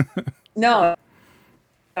things. No,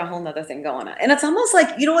 a whole nother thing going on. And it's almost like,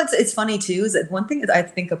 it's funny too, is that one thing that I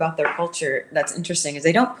think about their culture that's interesting is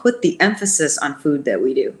they don't put the emphasis on food that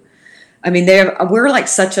we do. I mean, we're like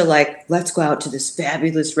such a like, let's go out to this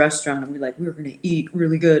fabulous restaurant and we're going to eat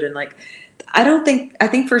really good. And like, I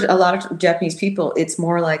think for a lot of Japanese people, it's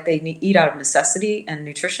more like they eat out of necessity and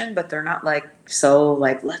nutrition, but they're not like, so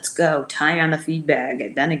like, let's go tie on the feed bag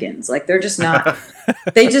at Bennigan's. Like they're just not,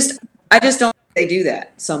 I just don't think they do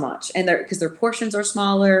that so much. And because their portions are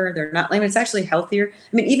smaller, they're not, I mean, it's actually healthier.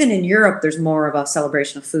 I mean, even in Europe, there's more of a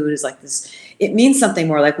celebration of food is like this. It means something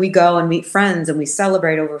more like we go and meet friends and we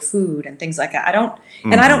celebrate over food and things like that. I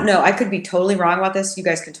don't know. I could be totally wrong about this. You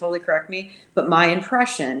guys can totally correct me. But my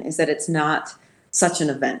impression is that it's not such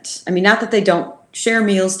an event. I mean, not that they don't share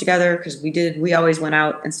meals together because we always went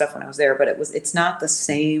out and stuff when I was there, but it's not the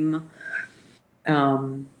same,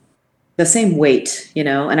 weight,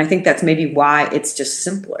 and I think that's maybe why it's just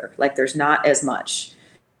simpler. Like there's not as much.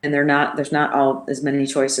 And there's not all as many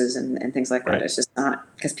choices and things like that. Right. It's just not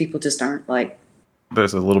because people just aren't like.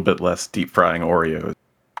 There's a little bit less deep frying Oreos,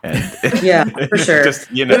 and yeah, for sure. Just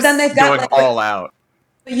but then they've got going all out.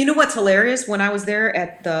 You know what's hilarious? When I was there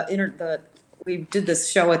at we did this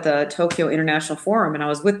show at the Tokyo International Forum, and I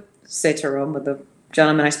was with Seitaro, with the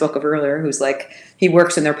gentleman I spoke of earlier, who's like he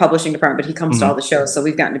works in their publishing department, but he comes to all the shows, so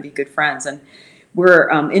we've gotten to be good friends. And we're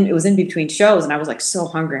it was in between shows, and I was like so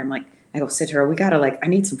hungry. I'm like. I go, Seitaro, we gotta I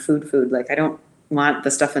need some food. Like, I don't want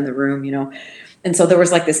the stuff in the room, And so there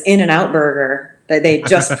was like this In-N-Out burger that they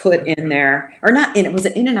just put in there, or not was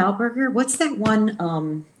it In-N-Out burger? What's that one? I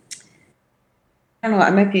don't know.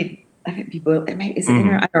 It might be. Is it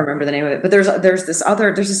In-N-Out? I don't remember the name of it. But there's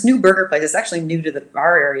this new burger place. It's actually new to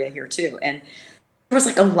our area here too, and. There was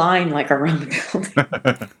like a line like around the building.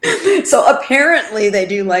 So apparently they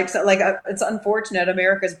do it's unfortunate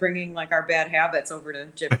America's bringing like our bad habits over to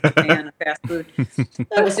Japan and fast food.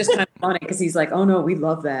 That was just kind of funny because he's like, oh no, we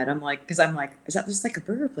love that. I'm like, is that just like a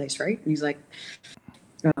burger place, right? And he's like,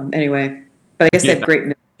 anyway, but I guess they have great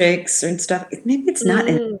milkshakes and stuff. Maybe it's not.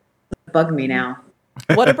 It bug me now.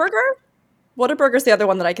 Whataburger? Whataburger's the other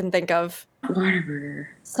one that I can think of. Whataburger.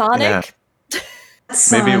 Sonic. Yeah.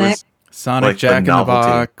 Sonic. Maybe it was Sonic like Jack in the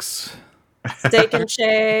Box. Steak and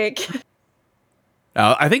Shake.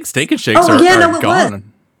 I think Steak and Shakes are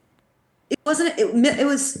gone. It wasn't. It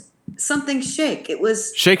was something Shake. It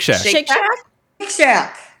was Shake Shack. Shake Shack? Shake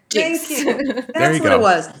Shack. Thank you. That's what it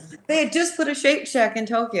was. They had just put a Shake Shack in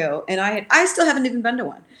Tokyo, and I still haven't even been to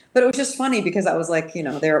one. But it was just funny because I was like,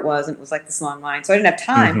 there it was, and it was like this long line. So I didn't have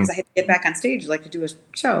time because I had to get back on stage to do a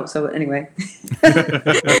show. So anyway,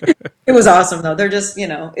 it was awesome though. They're just,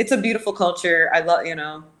 it's a beautiful culture. I love,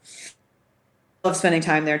 love spending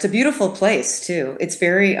time there. It's a beautiful place too. It's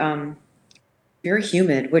very, very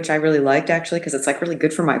humid, which I really liked actually because it's like really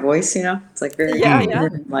good for my voice. It's like very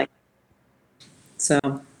humid. Like, so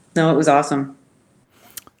no, it was awesome.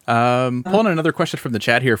 Pulling another question from the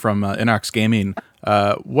chat here from Inox Gaming.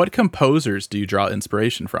 What composers do you draw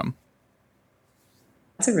inspiration from?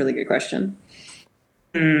 That's a really good question.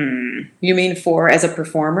 You mean as a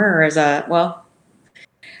performer or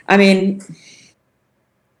I mean,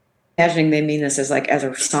 imagining they mean this as as a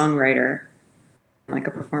songwriter, like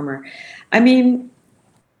a performer. I mean,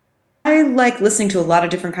 I like listening to a lot of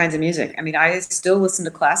different kinds of music. I mean, I still listen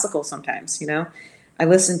to classical sometimes, I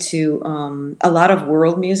listen to a lot of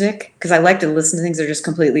world music because I like to listen to things that are just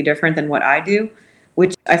completely different than what I do,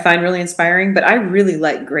 which I find really inspiring. But I really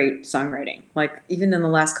like great songwriting. Like even in the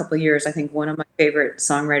last couple of years, I think one of my favorite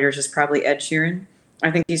songwriters is probably Ed Sheeran. I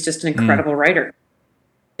think he's just an incredible writer.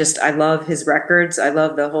 I love his records. I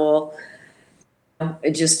love the whole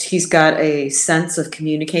he's got a sense of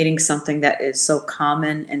communicating something that is so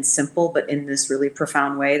common and simple, but in this really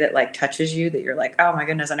profound way that like touches you, that you're like, oh my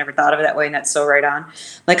goodness, I never thought of it that way. And that's so right on.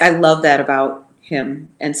 Like, I love that about him.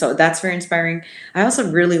 And so that's very inspiring. I also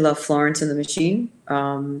really love Florence and the Machine.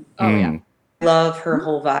 Yeah. I love her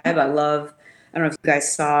whole vibe. I don't know if you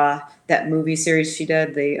guys saw that movie series she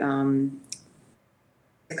did. It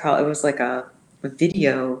was like a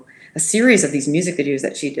series of these music videos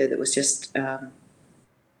that she did that was just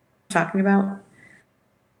talking about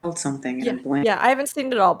called something. Yeah, I haven't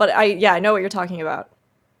seen it all, but I know what you're talking about.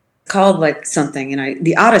 It's called like something, and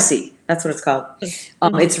The Odyssey. That's what it's called.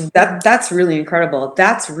 That's really incredible.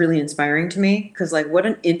 That's really inspiring to me, because like, what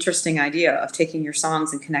an interesting idea of taking your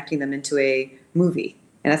songs and connecting them into a movie.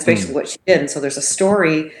 And that's basically what she did. And so there's a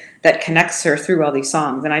story that connects her through all these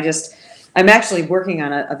songs. And I'm actually working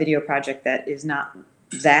on a video project that is not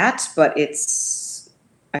that, but I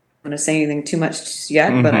don't want to say anything too much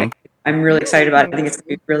yet, but I'm really excited about it. I think it's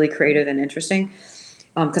going to be really creative and interesting,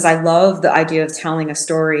 because I love the idea of telling a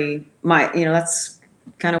story. That's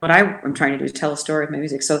kind of what I'm trying to do, is tell a story with my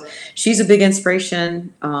music. So she's a big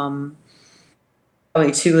inspiration.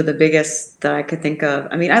 Probably two of the biggest that I could think of.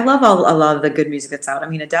 I mean, I love a lot of the good music that's out. I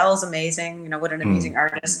mean, Adele's amazing. What an amazing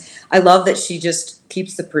artist. I love that she just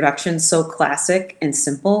keeps the production so classic and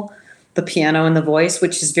simple. The piano and the voice,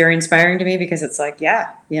 which is very inspiring to me, because it's like,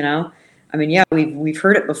 we've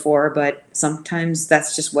heard it before, but sometimes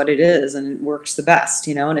that's just what it is, and it works the best,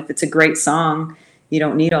 and if it's a great song, you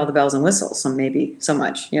don't need all the bells and whistles, so maybe so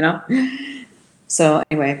much, So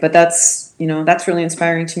anyway, but that's really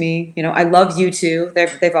inspiring to me. I love U2.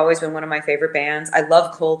 They've always been one of my favorite bands. I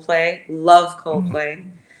love Coldplay.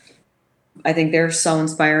 I think they're so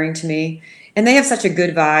inspiring to me, and they have such a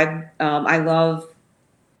good vibe. I love,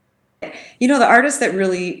 the artists that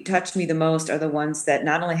really touch me the most are the ones that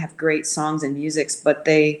not only have great songs and musics, but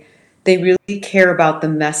they really care about the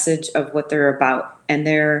message of what they're about, and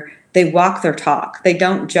they walk their talk. They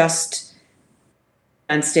don't just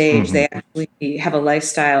on stage. They actually have a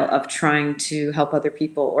lifestyle of trying to help other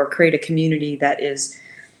people or create a community that is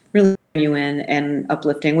really genuine and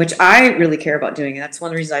uplifting, which I really care about doing. And that's one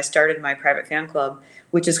of the reasons I started my private fan club,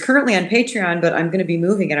 which is currently on Patreon, but I'm going to be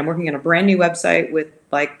moving, and I'm working on a brand new website with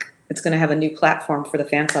it's going to have a new platform for the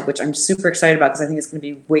fan club, which I'm super excited about, because I think it's going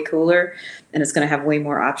to be way cooler, and it's going to have way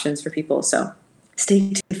more options for people. So stay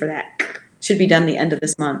tuned for that. Should be done the end of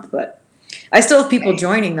this month, but I still have people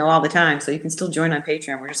joining though all the time, so you can still join on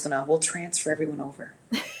Patreon. We'll transfer everyone over.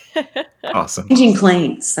 Awesome. Changing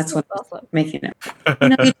planes. That's what I'm making it.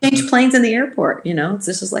 You change planes in the airport. This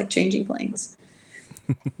is just like changing planes.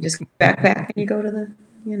 You just backpack and you go to the,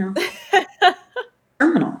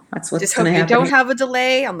 terminal. That's what's going to happen. You don't have a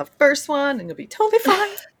delay on the first one, and you'll be totally fine.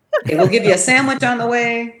 Okay, we'll give you a sandwich on the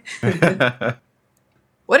way.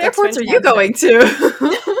 What airports are you going to?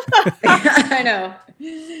 I know.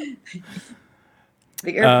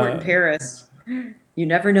 The airport in Paris. You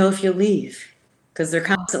never know if you'll leave, because they're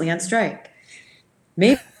constantly on strike.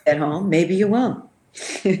 Maybe at home, maybe you won't.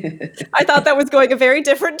 I thought that was going a very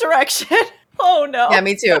different direction. Oh no. Yeah,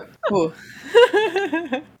 me too.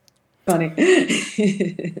 Funny.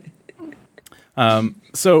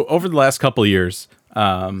 So over the last couple of years,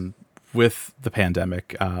 with the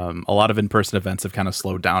pandemic, a lot of in-person events have kind of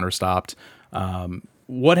slowed down or stopped.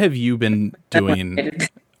 What have you been doing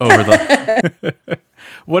over the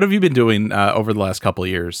What have you been doing over the last couple of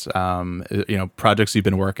years? Projects you've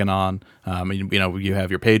been working on. You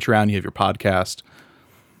have your Patreon, you have your podcast.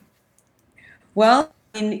 Well,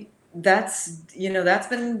 that's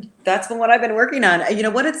been what I've been working on.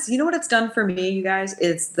 What it's done for me, you guys,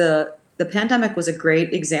 is the pandemic was a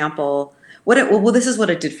great example. This is what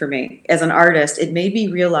it did for me as an artist. It made me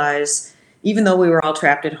realize, even though we were all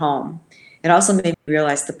trapped at home, it also made me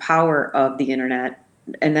realize the power of the internet.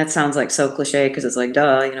 And that sounds like so cliche, because it's like,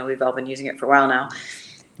 duh, we've all been using it for a while now.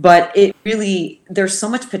 But it really, there's so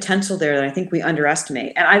much potential there that I think we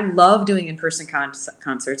underestimate. And I love doing in-person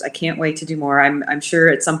concerts. I can't wait to do more. I'm sure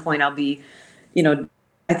at some point I'll be,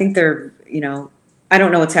 I think they're, I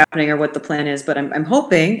don't know what's happening or what the plan is, but I'm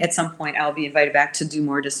hoping at some point I'll be invited back to do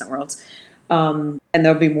more Distant Worlds. And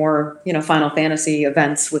there'll be more, Final Fantasy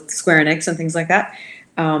events with Square Enix and things like that.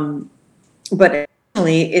 But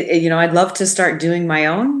I'd love to start doing my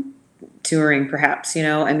own touring, perhaps.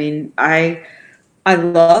 I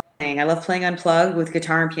love playing. I love playing unplugged with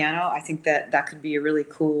guitar and piano. I think that could be a really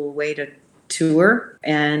cool way to tour.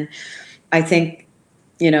 And I think,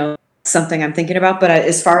 something I'm thinking about. But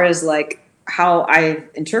as far as how I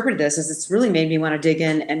interpreted this is it's really made me want to dig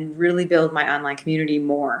in and really build my online community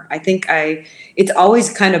more. I think it's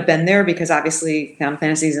always kind of been there because obviously Final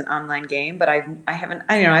Fantasy is an online game, but I haven't,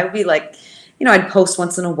 I don't know, I would be like, I'd post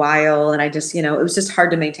once in a while and I just, it was just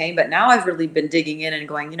hard to maintain. But now I've really been digging in and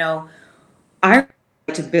going, I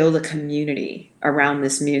like to build a community around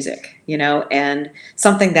this music, and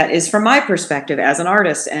something that is from my perspective as an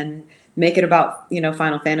artist and make it about,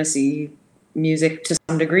 Final Fantasy music to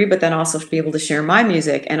some degree, but then also be able to share my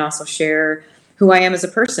music and also share who I am as a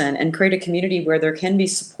person and create a community where there can be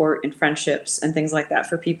support and friendships and things like that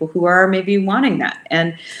for people who are maybe wanting that.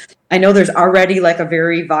 And I know there's already like a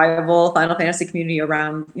very viable Final Fantasy community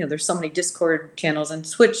around, there's so many Discord channels and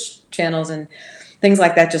Twitch channels and things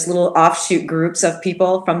like that, just little offshoot groups of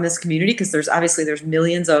people from this community, because there's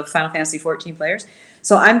millions of Final Fantasy 14 players.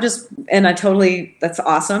 So that's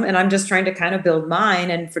awesome. And I'm just trying to kind of build mine.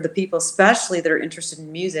 And for the people, especially that are interested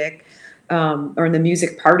in music, or in the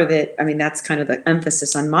music part of it, I mean, that's kind of the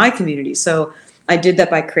emphasis on my community. So I did that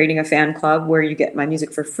by creating a fan club where you get my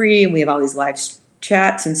music for free. And we have all these live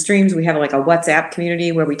chats and streams. We have like a WhatsApp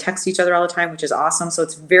community where we text each other all the time, which is awesome. So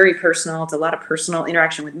it's very personal. It's a lot of personal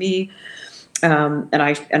interaction with me. And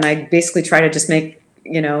I basically try to just make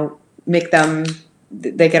them,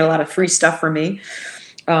 they get a lot of free stuff from me,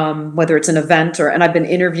 whether it's an event and I've been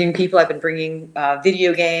interviewing people. I've been bringing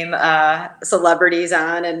video game celebrities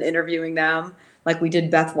on and interviewing them. Like we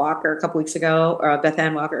did Beth Walker a couple weeks ago, or Beth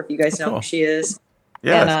Ann Walker, if you guys know who she is.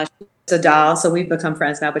 Yes. And she's a doll, so we've become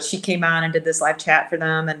friends now. But she came on and did this live chat for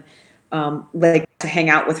them, and like to hang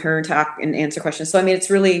out with her and talk and answer questions. So I mean, it's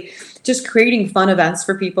really just creating fun events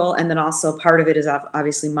for people, and then also part of it is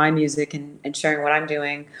obviously my music and sharing what I'm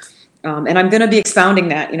doing. And I'm going to be expounding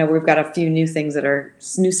that. We've got a few new things that are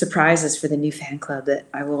new surprises for the new fan club that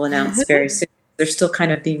I will announce very soon. They're still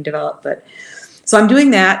kind of being developed, but so I'm doing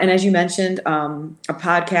that. And as you mentioned, a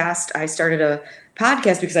podcast. I started a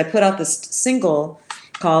podcast because I put out this single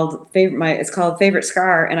called Favorite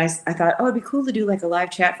Scar, and I thought, it'd be cool to do like a live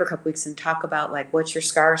chat for a couple weeks and talk about like what's your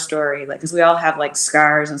scar story, like because we all have like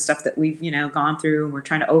scars and stuff that we've gone through and we're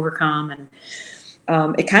trying to overcome. And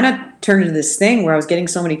it kind of turned into this thing where I was getting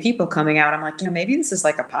so many people coming out. I'm like, maybe this is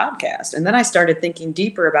like a podcast. And then I started thinking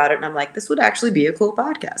deeper about it, and I'm like, this would actually be a cool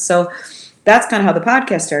podcast. So that's kind of how the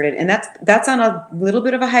podcast started. And that's on a little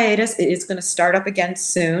bit of a hiatus. It is going to start up again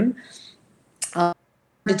soon.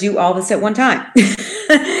 To do all this at one time.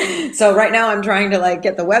 So right now I'm trying to like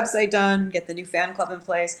get the website done, get the new fan club in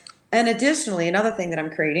place. And additionally, another thing that I'm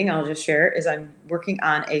creating, I'll just share, is I'm working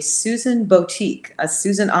on a Susan boutique, a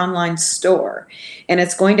Susan online store. And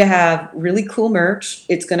it's going to have really cool merch.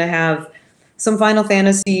 It's going to have some Final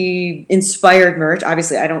Fantasy inspired merch.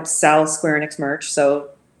 Obviously, I don't sell Square Enix merch, so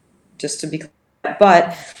just to be clear.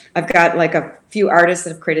 But I've got like a few artists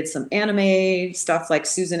that have created some anime stuff, like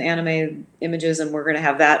Susan anime images, and we're going to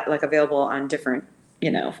have that like available on different,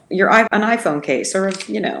 an iPhone case or,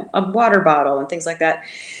 a water bottle and things like that.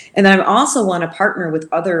 And then I also want to partner with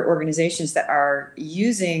other organizations that are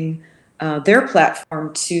using their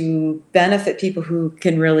platform to benefit people who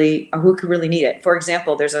could really need it. For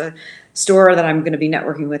example, there's a store that I'm going to be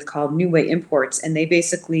networking with called New Way Imports, and they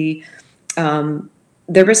basically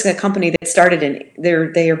they're basically a company that started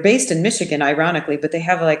they are based in Michigan, ironically, but they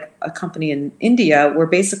have like a company in India where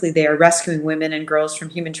basically they are rescuing women and girls from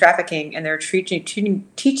human trafficking, and they're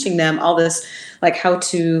teaching them all this, like how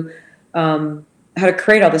to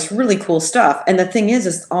create all this really cool stuff. And the thing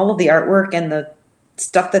is all of the artwork and the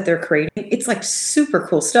stuff that they're creating, it's like super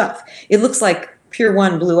cool stuff. It looks like Pier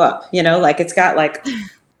 1 blew up, like it's got like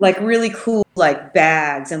really cool like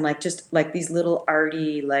bags and like just like these little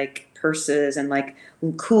arty like purses and like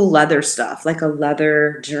cool leather stuff, like a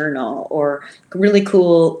leather journal, or really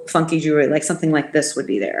cool funky jewelry, like something like this would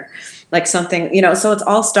be there, like something, so it's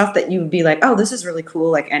all stuff that you would be like, oh, this is really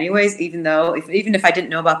cool, like anyways, even if I didn't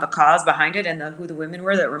know about the cause behind it and who the women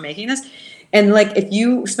were that were making this. And like if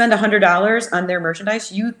you spend $100 on their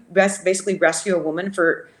merchandise, you basically rescue a woman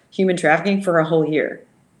for human trafficking for a whole year.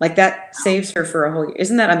 Like that saves her for a whole year.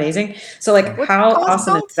 Isn't that amazing? So like how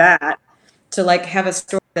awesome is that to like have a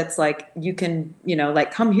store that's like, you can,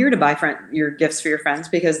 like come here to buy your gifts for your friends,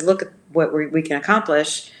 because look at what we can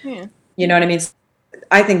accomplish. Yeah. You know what I mean?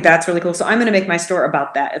 I think that's really cool. So I'm going to make my store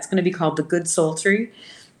about that. It's going to be called The Good Soul Tree.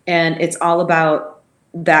 And it's all about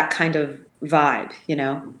that kind of vibe,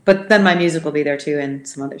 but then my music will be there too and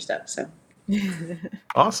some other stuff. So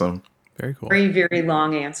awesome. Very cool. Very, very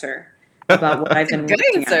long answer about what I've been working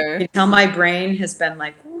on. You can tell my brain has been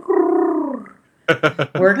like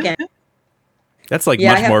working. That's like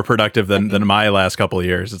much more productive than my last couple of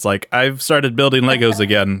years. It's like I've started building Legos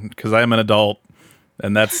again because I'm an adult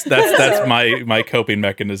And that's my coping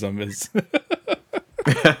mechanism is.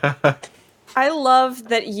 I love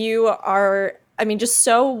that you are, just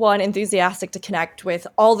so enthusiastic to connect with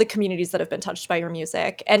all the communities that have been touched by your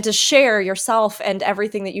music and to share yourself and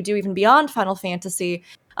everything that you do even beyond Final Fantasy.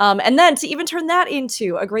 And then to even turn that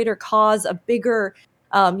into a greater cause, a bigger,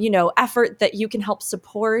 effort that you can help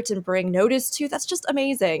support and bring notice to. That's just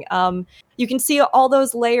amazing. You can see all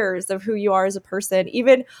those layers of who you are as a person,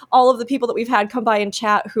 even all of the people that we've had come by and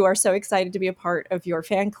chat who are so excited to be a part of your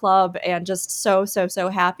fan club and just so, so, so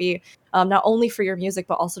happy, not only for your music,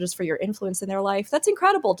 but also just for your influence in their life. That's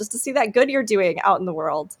incredible just to see that good you're doing out in the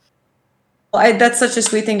world. Well, that's such a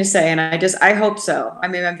sweet thing to say. And I hope so.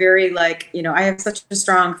 I'm very I have such a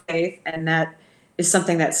strong faith, and that is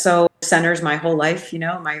something that so centers my whole life,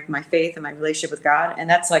 my faith and my relationship with God. And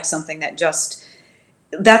that's like something that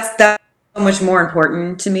that's so much more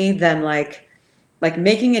important to me than like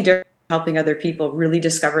making a difference, helping other people really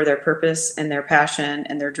discover their purpose and their passion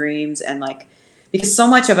and their dreams. And because so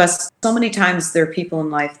much of us, so many times there are people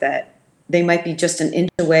in life that they might be just an inch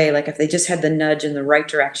away. Like if they just had the nudge in the right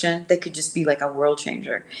direction, they could just be like a world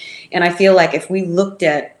changer. And I feel like if we looked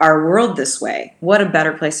at our world this way, what a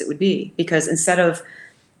better place it would be. Because instead of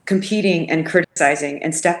competing and criticizing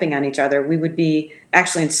and stepping on each other, we would be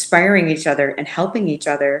actually inspiring each other and helping each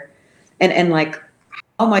other. And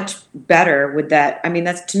how much better would that,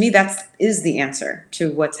 that's, to me, that is the answer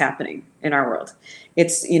to what's happening in our world.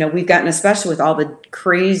 It's, we've gotten, especially with all the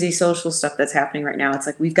crazy social stuff that's happening right now, it's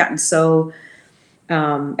like we've gotten so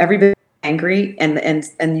everybody angry,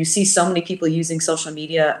 and you see so many people using social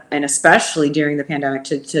media, and especially during the pandemic,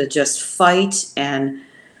 to just fight and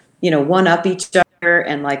one up each other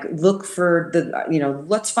and look for the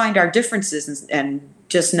let's find our differences and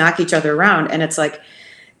just knock each other around. And it's like,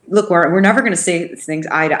 look, we're never going to say things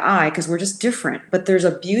eye to eye because we're just different, but there's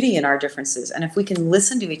a beauty in our differences. And if we can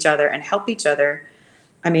listen to each other and help each other,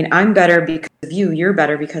 I'm better because of you, you're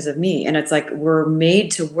better because of me. And it's like we're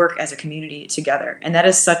made to work as a community together. And that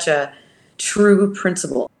is such a true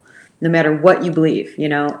principle, no matter what you believe,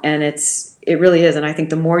 and it really is. And I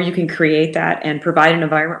think the more you can create that and provide an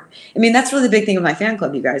environment, that's really the big thing of my fan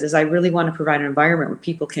club, you guys, is I really want to provide an environment where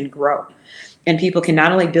people can grow and people can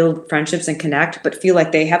not only build friendships and connect, but feel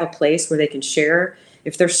like they have a place where they can share.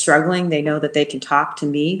 If they're struggling, they know that they can talk to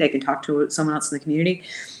me, they can talk to someone else in the community,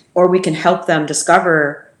 or we can help them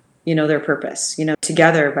discover, their purpose,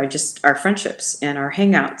 together by just our friendships and our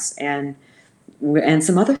hangouts and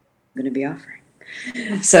some other things I'm going to be offering.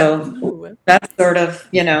 So that's sort of,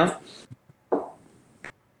 Yeah.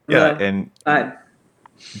 And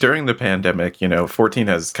during the pandemic, 14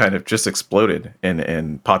 has kind of just exploded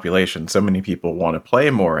in population. So many people want to play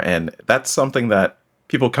more. And that's something that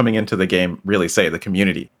people coming into the game really say, the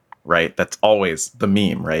community, right? That's always the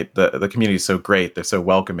meme, right? The community is so great. They're so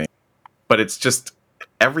welcoming. But it's just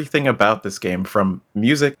everything about this game, from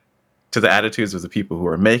music to the attitudes of the people who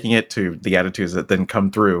are making it, to the attitudes that then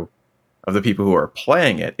come through of the people who are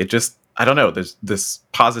playing it. It just, I don't know, there's this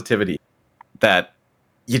positivity that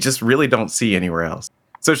you just really don't see anywhere else.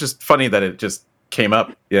 So it's just funny that it just came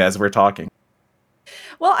up as we're talking.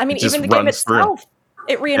 Well, even the game itself,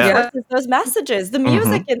 it reinforces those messages. The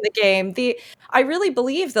music in the game, I really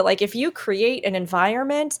believe that if you create an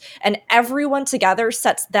environment and everyone together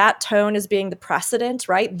sets that tone as being the precedent,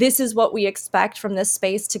 right? This is what we expect from this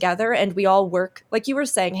space together, and we all work, like you were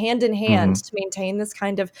saying, hand in hand to maintain this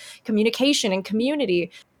kind of communication and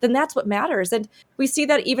community, then that's what matters. And we see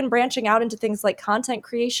that even branching out into things like content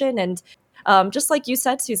creation and just like you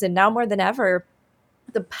said, Susan, now more than ever,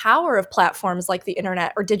 the power of platforms like the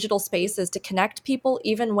internet or digital spaces to connect people,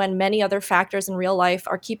 even when many other factors in real life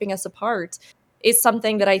are keeping us apart, is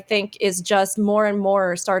something that I think is just more and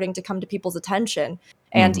more starting to come to people's attention.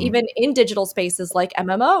 And even in digital spaces like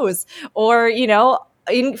MMOs or,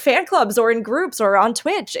 in fan clubs or in groups or on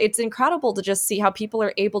Twitch, it's incredible to just see how people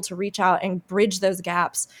are able to reach out and bridge those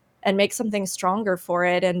gaps and make something stronger for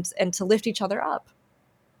it and to lift each other up.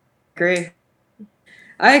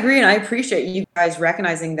 I agree, and I appreciate you guys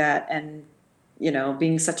recognizing that and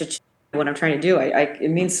being such a what I'm trying to do. It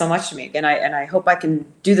means so much to me, and I hope I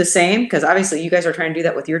can do the same, because obviously you guys are trying to do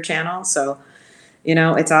that with your channel. So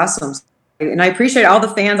it's awesome, and I appreciate all the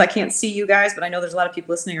fans. I can't see you guys, but I know there's a lot of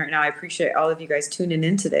people listening right now. I appreciate all of you guys tuning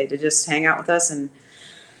in today to just hang out with us, and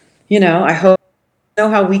I hope you know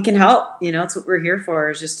how we can help. It's what we're here for,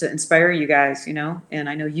 is just to inspire you guys. And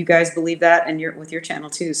I know you guys believe that, and you're with your channel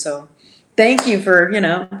too. So thank you for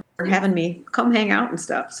having me come hang out and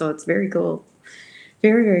stuff. So it's very cool.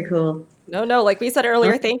 Very, very cool. No, like we said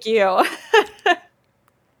earlier, thank you.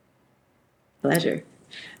 Pleasure.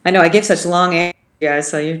 I know I give such long answers. guys,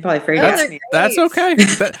 so you're probably afraid to Oh, ask they're me. That's great. okay.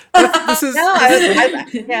 This is No,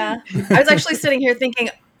 I was actually sitting here thinking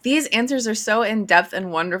these answers are so in depth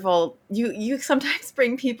and wonderful. You sometimes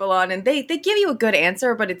bring people on and they give you a good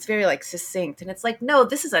answer, but it's very like succinct. And it's like, no,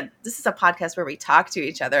 this is a podcast where we talk to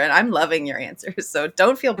each other, and I'm loving your answers. So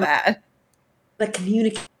don't feel bad. The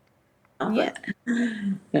communication. Yeah.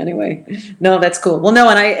 Anyway, no, that's cool. Well, no,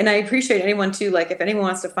 and I appreciate anyone too. Like, if anyone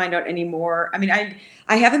wants to find out any more, I mean,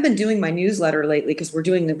 I haven't been doing my newsletter lately because we're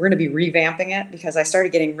going to be revamping it because I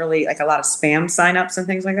started getting really like a lot of spam signups and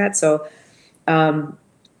things like that. So, if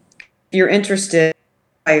you're interested,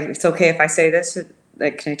 it's okay if I say this.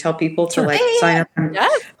 Like, can I tell people to like sign up?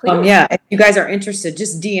 Yes, please. Yeah, if you guys are interested,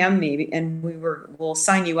 just DM me and we'll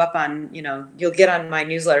sign you up on, you'll get on my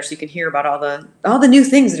newsletter so you can hear about all the new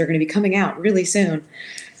things that are going to be coming out really soon.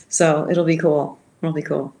 So it'll be cool. It'll be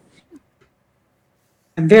cool.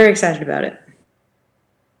 I'm very excited about it.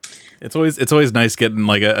 It's always nice getting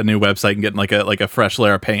like a new website and getting like a fresh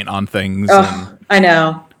layer of paint on things. Oh, I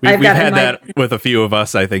know. We've had that with a few of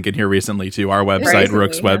us, I think, in here recently too. Our website, Recently,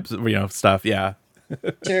 Rook's yeah. web, stuff. Yeah.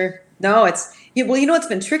 Sure. No, what's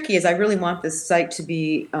been tricky is I really want this site to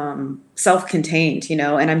be self-contained,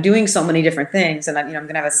 and I'm doing so many different things, and I'm going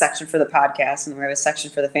to have a section for the podcast, and we have a section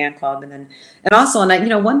for the fan club, and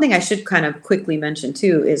one thing I should kind of quickly mention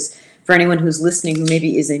too is for anyone who's listening who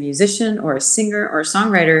maybe is a musician or a singer or a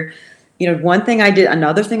songwriter,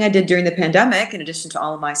 another thing I did during the pandemic, in addition to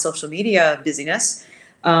all of my social media busyness,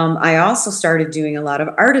 I also started doing a lot of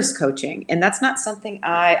artist coaching, and that's not something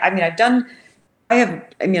I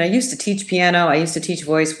used to teach piano. I used to teach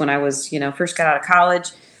voice when I was, first got out of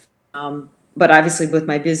college. But obviously with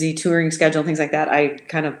my busy touring schedule and things like that, I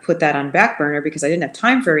kind of put that on back burner because I didn't have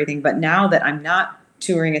time for everything. But now that I'm not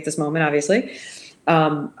touring at this moment, obviously,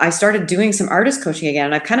 I started doing some artist coaching again.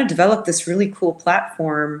 And I've kind of developed this really cool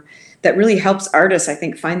platform that really helps artists, I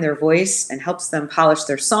think, find their voice and helps them polish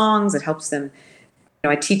their songs. It helps them.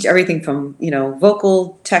 I teach everything from,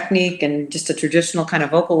 vocal technique and just a traditional kind of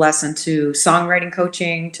vocal lesson to songwriting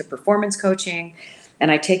coaching to performance coaching. And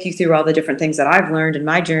I take you through all the different things that I've learned in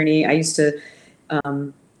my journey. I used to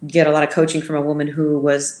get a lot of coaching from a woman who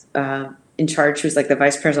was in charge. She was like the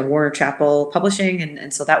vice president of Warner Chappell Publishing.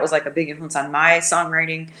 And so that was like a big influence on my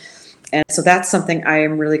songwriting. And so that's something I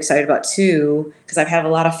am really excited about too, because I've had a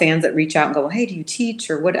lot of fans that reach out and go, well, hey, do you teach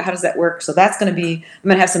or what? How does that work? So I'm going to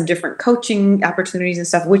have some different coaching opportunities and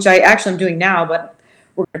stuff, which I actually am doing now, but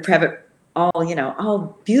we're going to have it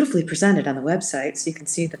all beautifully presented on the website so you can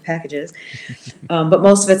see the packages. But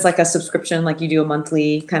most of it's like a subscription, like you do a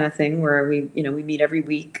monthly kind of thing where we meet every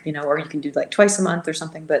week, or you can do like twice a month or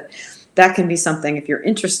something. But that can be something if you're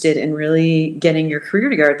interested in really getting your career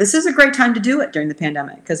together. This is a great time to do it during the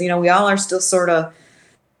pandemic because, we all are still sort of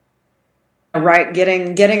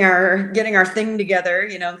getting our thing together,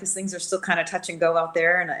 because things are still kind of touch and go out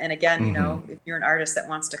there. And again, if you're an artist that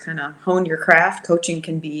wants to kind of hone your craft, coaching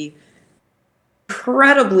can be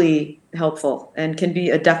incredibly helpful and can be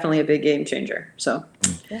definitely a big game changer. So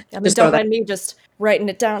don't mind me just writing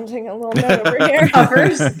it down, taking a little note over here.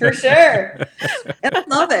 For sure. And I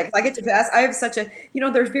love it. I get to pass. I have such a,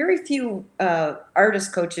 there's very few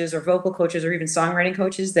artist coaches or vocal coaches or even songwriting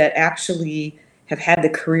coaches that actually have had the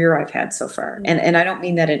career I've had so far. And I don't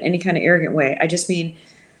mean that in any kind of arrogant way. I just mean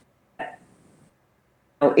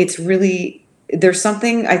it's really, there's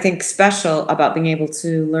something I think special about being able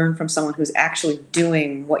to learn from someone who's actually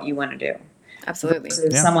doing what you want to do. Absolutely.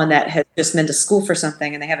 Someone that has just been to school for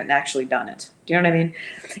something and they haven't actually done it. Do you know what I mean?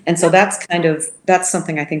 And so that's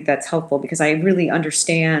something I think that's helpful because I really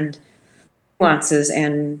understand nuances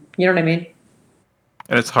and you know what I mean?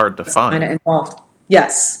 And it's hard to find. Kind of involved.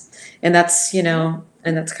 Yes. And that's, and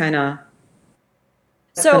that's kind of,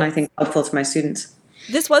 I think helpful to my students.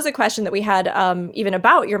 This was a question that we had even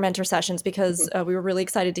about your mentor sessions because we were really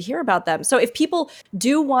excited to hear about them. So if people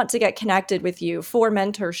do want to get connected with you for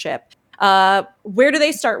mentorship, where do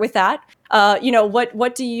they start with that?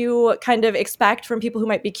 What do you kind of expect from people who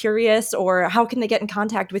might be curious, or how can they get in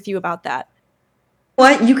contact with you about that?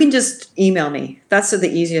 Well, you can just email me. That's the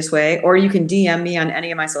easiest way. Or you can DM me on any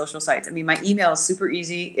of my social sites. I mean, my email is super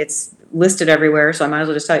easy. It's listed everywhere. So I might as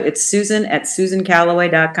well just tell you. It's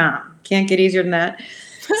Susan@susancallaway.com. Can't get easier than that.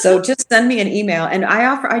 So just send me an email. And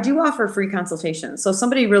I do offer free consultations. So if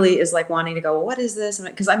somebody really is like wanting to go, well, what is this?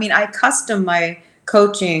 Because I custom my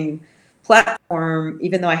coaching platform,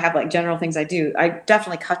 even though I have like general things I do, I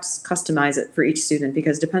definitely customize it for each student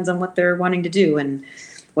because it depends on what they're wanting to do. And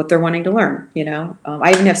what they're wanting to learn.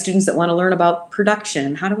 I even have students that want to learn about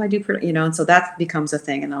production. How do I do, and so that becomes a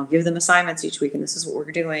thing, and I'll give them assignments each week, and this is what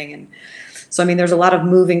we're doing. And so, I mean, there's a lot of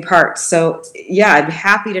moving parts. So yeah, I'd be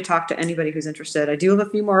happy to talk to anybody who's interested. I do have a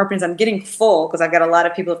few more openings. I'm getting full because I've got a lot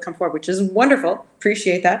of people have come forward, which is wonderful.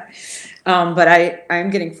 Appreciate that. But I'm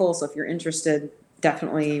getting full. So if you're interested,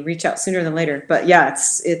 definitely reach out sooner than later. But yeah,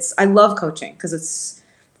 I love coaching because it's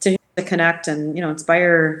to connect and,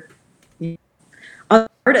 inspire other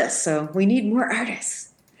artists. So we need more artists.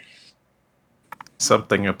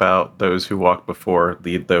 Something about those who walk before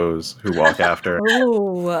lead those who walk after.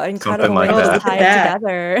 Oh, incredible. Something like way to that. tie it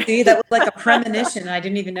together. See, that was like a premonition. I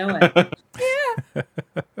didn't even know it. Yeah.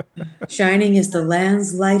 Shining is the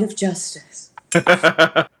land's light of justice.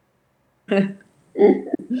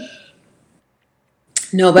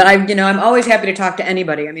 No, but I'm always happy to talk to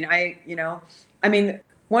anybody. I mean,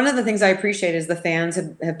 one of the things I appreciate is the fans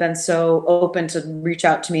have been so open to reach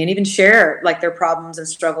out to me and even share like their problems and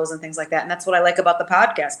struggles and things like that. And that's what I like about the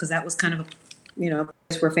podcast, because that was kind of a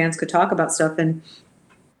place where fans could talk about stuff. And,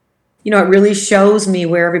 it really shows me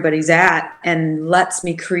where everybody's at and lets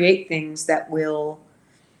me create things that will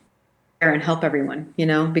share and help everyone,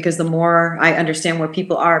 because the more I understand where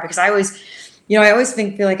people are, because I always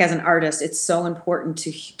feel like as an artist, it's so important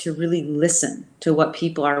to really listen to what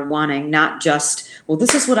people are wanting, not just, well,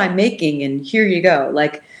 this is what I'm making and here you go.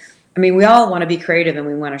 Like, we all want to be creative and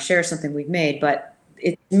we want to share something we've made, but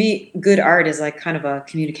to me, good art is like kind of a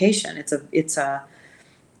communication. It's a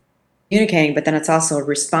communicating, but then it's also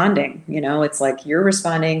responding, it's like you're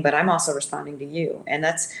responding, but I'm also responding to you. And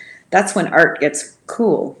that's when art gets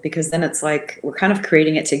cool, because then it's like we're kind of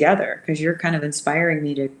creating it together, because you're kind of inspiring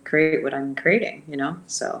me to create what I'm creating,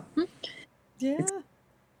 so yeah,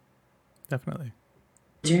 definitely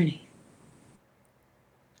journey.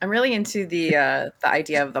 I'm really into the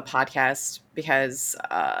idea of the podcast because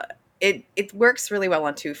it works really well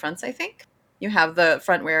on two fronts. I think you have the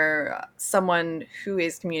front where someone who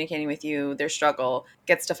is communicating with you, their struggle,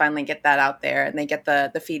 gets to finally get that out there, and they get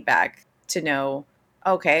the feedback to know,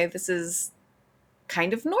 okay, this is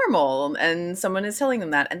kind of normal, and someone is telling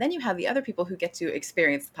them that. And then you have the other people who get to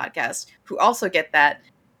experience the podcast, who also get that,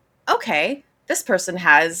 okay, this person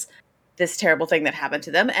has this terrible thing that happened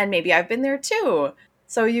to them, and maybe I've been there too.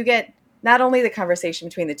 So you get not only the conversation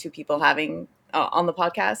between the two people having on the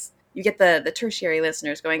podcast, you get the tertiary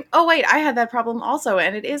listeners going, oh wait, I had that problem also,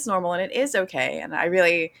 and it is normal and it is okay. And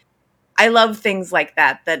I love things like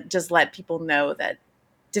that just let people know that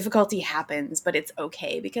difficulty happens, but it's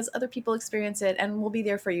okay because other people experience it and we'll be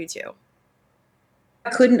there for you too. I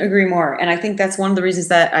couldn't agree more. And I think that's one of the reasons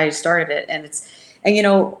that I started it. And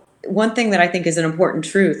one thing that I think is an important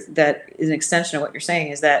truth that is an extension of what you're saying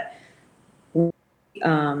is that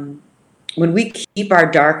when we keep our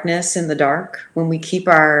darkness in the dark, when we keep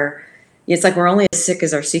it's like we're only as sick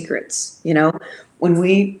as our secrets, when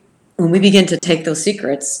we begin to take those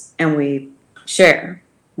secrets and we share,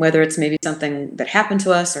 whether it's maybe something that happened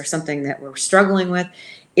to us or something that we're struggling with,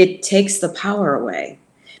 it takes the power away.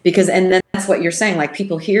 And then that's what you're saying, like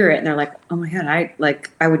people hear it and they're like, oh my God,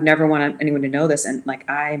 I would never want anyone to know this. And like,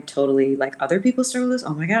 I'm totally like, other people struggle with this.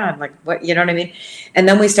 Oh my God. Like what, you know what I mean? And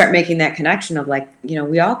then we start making that connection of like,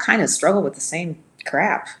 we all kind of struggle with the same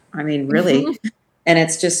crap. Really. And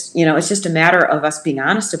it's just, it's just a matter of us being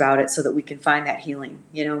honest about it so that we can find that healing,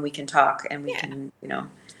 and we can talk and we can, and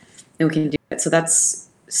we can do it. So that's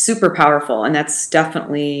super powerful. And that's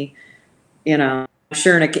definitely,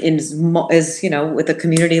 sure, is with a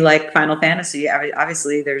community like Final Fantasy,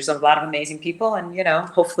 obviously there's a lot of amazing people, and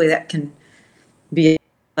hopefully that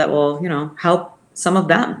will help some of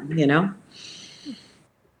them.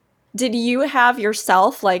 Did you have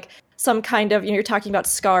yourself like some kind of, you're talking about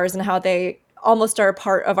scars and how they almost are a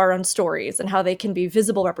part of our own stories and how they can be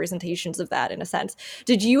visible representations of that in a sense.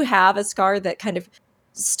 Did you have a scar that kind of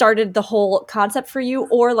started the whole concept for you,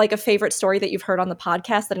 or like a favorite story that you've heard on the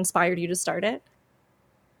podcast that inspired you to start it?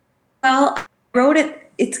 Well, I wrote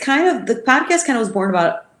it. It's the podcast kind of was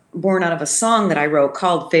born out of a song that I wrote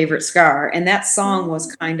called Favorite Scar. And that song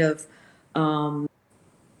was kind of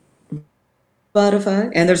Butterfly.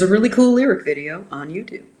 And there's a really cool lyric video on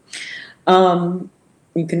YouTube.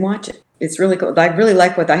 You can watch it. It's really cool. I really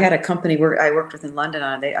like I had a company where I worked with in London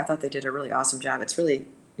on it. I thought they did a really awesome job. It's really,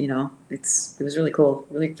 it was really cool,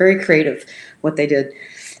 really very creative what they did.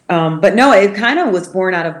 But no, it kind of was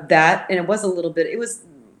born out of that. And it was a little bit, it was,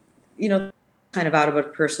 kind of out of a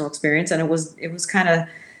personal experience. And it was kind of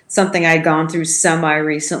something I'd gone through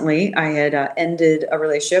semi-recently. I had ended a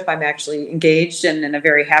relationship. I'm actually engaged and in a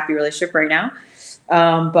very happy relationship right now.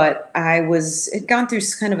 But it gone through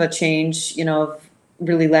kind of a change, of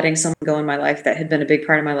really letting someone go in my life that had been a big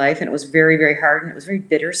part of my life. And it was very, very hard. And it was very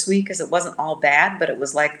bittersweet because it wasn't all bad, but it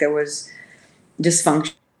was like there was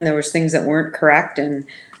dysfunction. There was things that weren't correct. And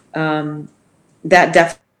that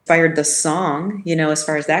definitely inspired the song, as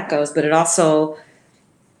far as that goes. But it also,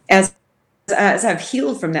 as I've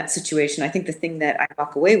healed from that situation, I think the thing that I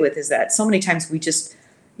walk away with is that so many times we just,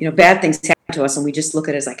 bad things happen to us and we just look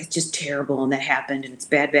at it as like, it's just terrible and that happened and it's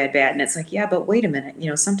bad, bad, bad. And it's like, yeah, but wait a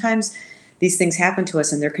minute, sometimes these things happen to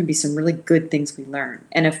us and there can be some really good things we learn.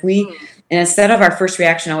 And if and instead of our first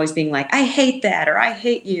reaction always being like, I hate that, or I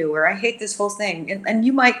hate you, or I hate this whole thing. And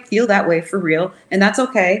you might feel that way for real, and that's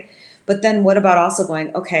okay. But then what about also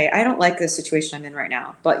going, okay, I don't like this situation I'm in right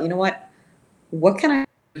now, but you know what? What can I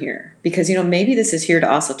do here? Because, maybe this is here to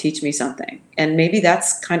also teach me something. And maybe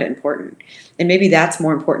that's kind of important. And maybe that's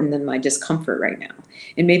more important than my discomfort right now.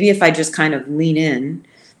 And maybe if I just kind of lean in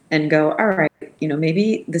and go, all right,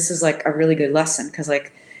 maybe this is like a really good lesson. Because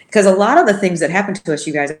a lot of the things that happen to us,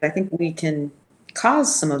 you guys, I think we can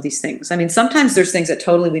cause some of these things. I mean, sometimes there's things that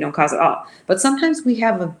totally we don't cause at all, but sometimes we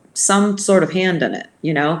have some sort of hand in it,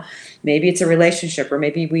 maybe it's a relationship, or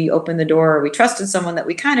maybe we opened the door, or we trusted someone that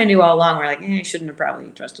we kind of knew all along. We're like, I shouldn't have probably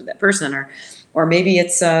trusted that person. Or maybe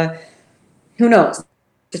it's who knows,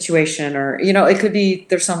 situation, or, it could be,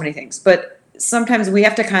 there's so many things, but sometimes we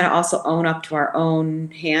have to kind of also own up to our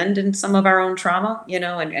own hand in some of our own trauma,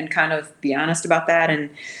 and kind of be honest about that. And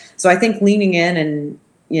so I think leaning in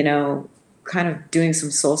and, kind of doing some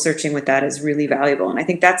soul searching with that is really valuable. And I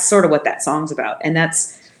think that's sort of what that song's about. And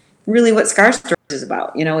that's really what Scar Stories is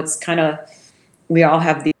about. It's kind of, we all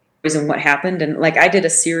have these stories and what happened. And like I did a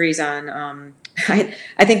series on, I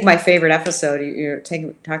think my favorite episode, you're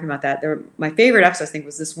talking about that. My favorite episode, I think,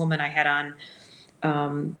 was this woman I had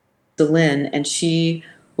on, Lynn, and she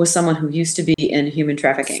was someone who used to be in human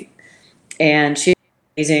trafficking. And she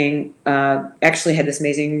amazing, actually had this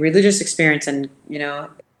amazing religious experience, and,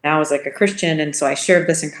 now is like a Christian. And so I shared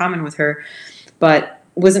this in common with her, but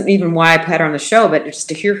wasn't even why I put her on the show, but just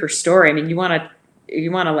to hear her story. I mean, you want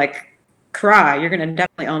to like cry. You're going to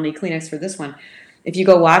definitely all need Kleenex for this one. If you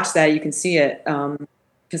go watch that, you can see it,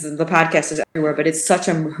 because the podcast is everywhere, but it's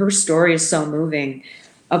her story is so moving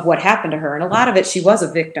of what happened to her. And a lot of it, she was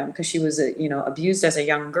a victim because she was, abused as a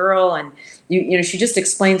young girl. And, she just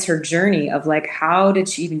explains her journey of like, how did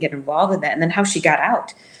she even get involved in that? And then how she got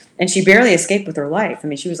out. And she barely escaped with her life. I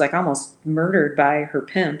mean, she was like almost murdered by her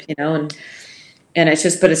pimp, and it's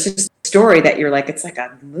just a story that you're like, it's like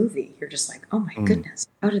a movie. You're just like, oh my goodness,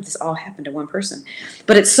 how did this all happen to one person?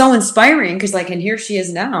 But it's so inspiring because like, and here she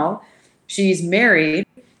is now, she's married,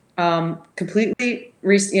 completely,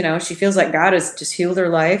 she feels like God has just healed her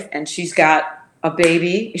life, and she's got a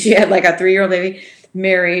baby. She had like a 3-year-old baby,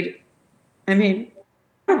 married. I mean,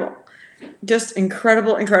 incredible, just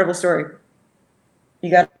incredible story.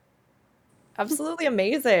 You got absolutely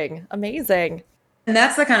amazing. And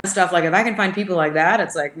that's the kind of stuff, like if I can find people like that,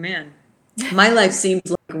 it's like, man, my life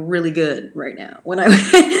seems like really good right now. When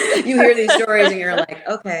you hear these stories and you're like,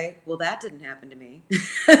 okay, well, that didn't happen to me.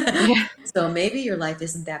 So maybe your life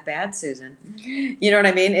isn't that bad, Susan. You know what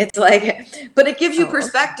I mean? It's like, but it gives you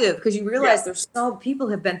perspective because you realize people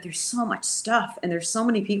have been through so much stuff, and there's so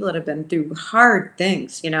many people that have been through hard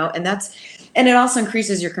things, and it also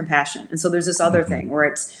increases your compassion. And so there's this other thing where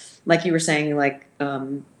it's like you were saying, like,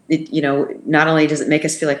 not only does it make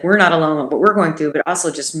us feel like we're not alone with what we're going through, but it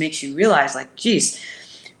also just makes you realize like, geez,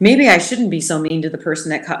 maybe I shouldn't be so mean to the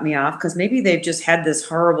person that cut me off, because maybe they've just had this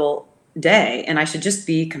horrible day and I should just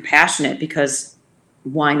be compassionate, because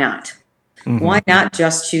why not? Mm-hmm. Why not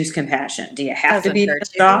just choose compassion? Do you have to be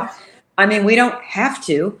pissed off? I mean, we don't have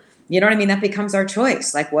to. You know what I mean? That becomes our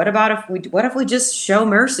choice. Like, what if we just show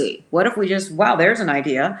mercy? What if we just, wow, there's an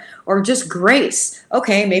idea, or just grace?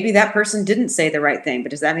 Okay, maybe that person didn't say the right thing,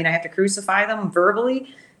 but does that mean I have to crucify them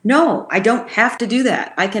verbally? No, I don't have to do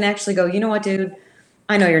that. I can actually go, you know what, dude?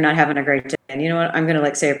 I know you're not having a great day, and you know what? I'm going to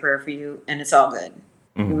like say a prayer for you, and it's all good.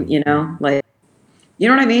 Mm-hmm. You know what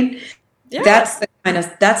I mean? Yeah. That's the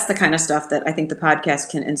kind of stuff that I think the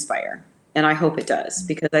podcast can inspire, and I hope it does,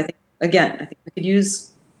 because I think we could use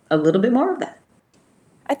a little bit more of that.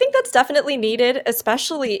 I think that's definitely needed,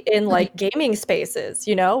 especially in like gaming spaces.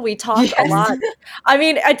 We talk a lot. I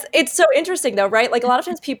mean, it's so interesting though, right? Like a lot of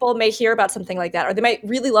times people may hear about something like that, or they might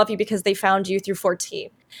really love you because they found you through 14.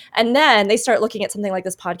 And then they start looking at something like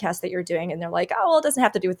this podcast that you're doing, and they're like, oh, well, it doesn't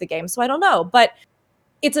have to do with the game, so I don't know. But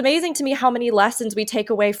it's amazing to me how many lessons we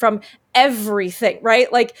take away from everything,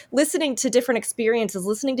 right? Like listening to different experiences,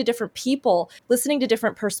 listening to different people, listening to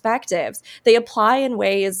different perspectives. They apply in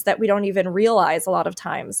ways that we don't even realize a lot of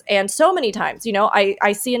times. And so many times,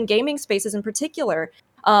 I see in gaming spaces in particular,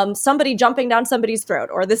 somebody jumping down somebody's throat,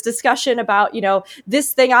 or this discussion about,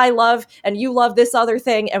 this thing I love and you love this other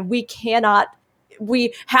thing, and we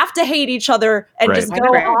have to hate each other and just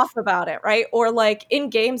go off about it, right? Or like in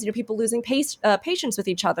games, people losing patience with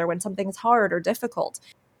each other when something is hard or difficult.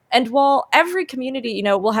 And while every community,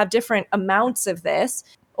 will have different amounts of this,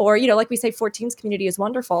 or, like we say, 14's community is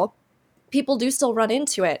wonderful, people do still run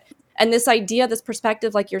into it. And this idea, this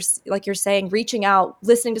perspective, like you're saying, reaching out,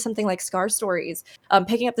 listening to something like Scar Stories,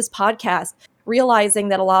 picking up this podcast, realizing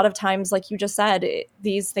that a lot of times, like you just said,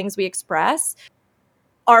 these things we express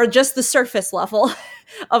are just the surface level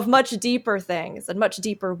of much deeper things and much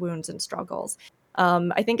deeper wounds and struggles.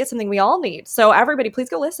 I think it's something we all need. So everybody, please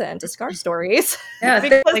go listen to Scar Stories. Yeah, I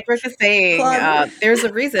think, like Rick is saying, there's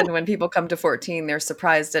a reason when people come to 14, they're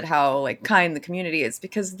surprised at how like kind the community is,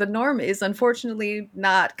 because the norm is unfortunately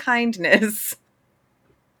not kindness.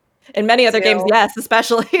 In many other games, yes,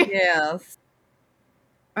 especially. Yes.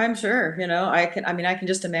 I'm sure, I can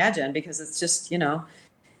just imagine, because it's just,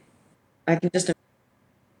 I can just.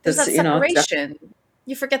 There's that separation.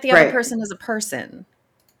 You forget the other person is a person.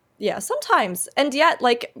 Yeah, sometimes. And yet,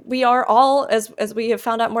 like, we are all, as we have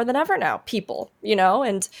found out more than ever now, people,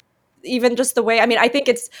 and even just the way, I think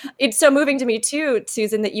it's so moving to me too,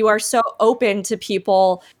 Susan, that you are so open to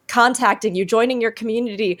people contacting you, joining your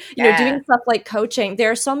community, doing stuff like coaching.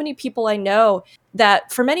 There are so many people I know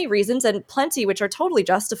that for many reasons, and plenty which are totally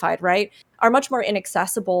justified, right, are much more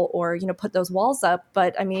inaccessible or, put those walls up.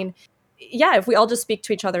 But yeah, if we all just speak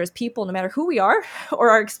to each other as people, no matter who we are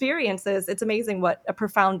or our experiences, it's amazing what a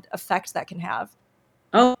profound effect that can have.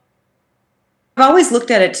 Oh, I've always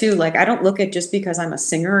looked at it too. Like, I don't look at just because I'm a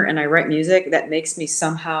singer and I write music that makes me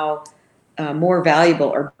somehow more valuable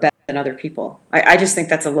or better than other people. I just think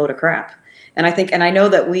that's a load of crap. And I know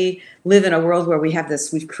that we live in a world where we have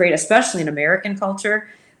this, we've created, especially in American culture,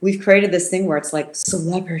 we've created this thing where it's like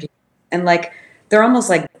celebrity and like, they're almost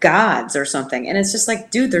like gods or something. And it's just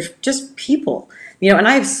like, dude, they're just people, and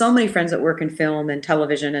I have so many friends that work in film and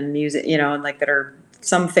television and music, and like that are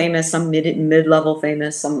some famous, some mid-level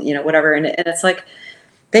famous, some, whatever. And it's like,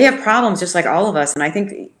 they have problems just like all of us. And I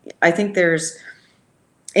think there's,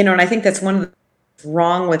 and I think that's one of the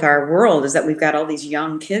wrong with our world is that we've got all these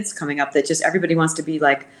young kids coming up that just everybody wants to be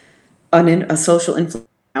like a social influencer,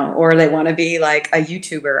 or they want to be like a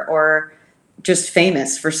YouTuber or just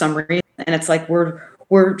famous for some reason. And it's like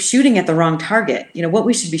we're shooting at the wrong target. What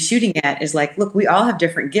we should be shooting at is like, look, we all have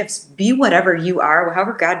different gifts. Be whatever you are,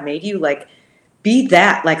 however God made you. Like, be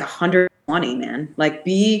that like 120, man. Like,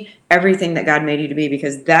 be everything that God made you to be,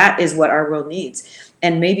 because that is what our world needs.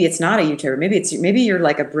 And maybe it's not a YouTuber. Maybe you're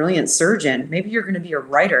like a brilliant surgeon. Maybe you're going to be a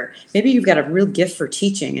writer. Maybe you've got a real gift for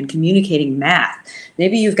teaching and communicating math.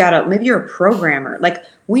 Maybe you're a programmer. Like,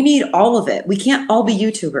 we need all of it. We can't all be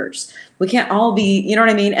YouTubers. We can't all be, you know what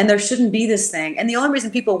I mean? And there shouldn't be this thing. And the only reason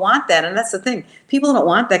people want that, and that's the thing, people don't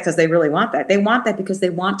want that because they really want that. They want that because they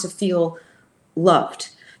want to feel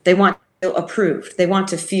loved. They want to feel approved. They want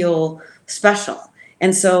to feel special.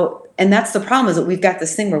 And that's the problem, is that we've got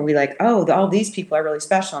this thing where we like, oh, all these people are really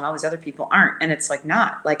special and all these other people aren't. And it's like,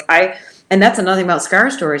 not. Like, and that's another thing about Scar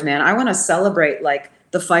Stories, man. I want to celebrate like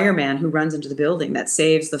the fireman who runs into the building that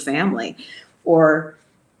saves the family, or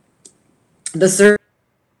the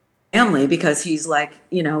family because he's like,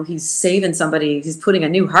 he's saving somebody, he's putting a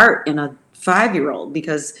new heart in a 5-year-old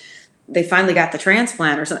because they finally got the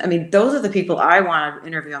transplant or something. Those are the people I want to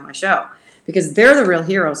interview on my show, because they're the real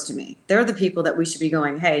heroes to me. They're the people that we should be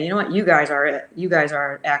going, hey, you know what? You guys are it. You guys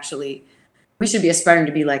are actually, we should be aspiring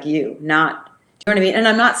to be like you, not, do you know what I mean? And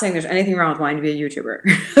I'm not saying there's anything wrong with wanting to be a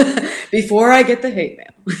YouTuber. Before I get the hate mail.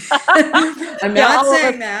 I'm not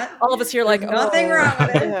saying that. All of us here like, nothing wrong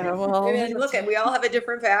with it. Yeah, well, look, we all have a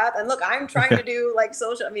different path. And look, I'm trying to do like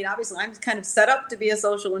social. Obviously I'm kind of set up to be a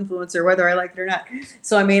social influencer, whether I like it or not.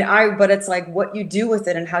 So, but it's like what you do with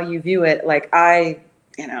it and how you view it. Like I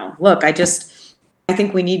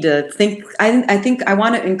think we need to think, I think I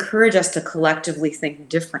want to encourage us to collectively think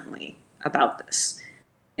differently about this.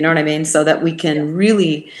 You know what I mean? So that we can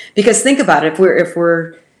really, because think about it, if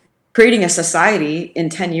we're creating a society in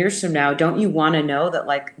 10 years from now, don't you want to know that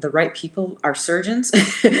like the right people are surgeons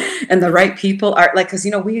and the right people are like, because,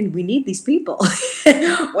 we need these people.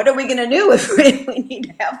 What are we going to do if we need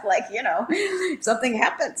to have like, something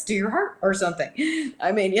happens to your heart or something?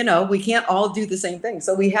 We can't all do the same thing.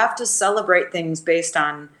 So we have to celebrate things based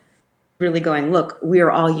on really going, look, we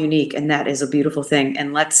are all unique, and that is a beautiful thing.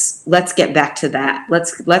 And let's get back to that.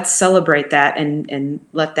 Let's celebrate that and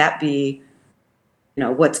let that be,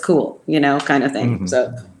 what's cool, kind of thing. Mm-hmm.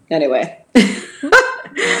 So anyway,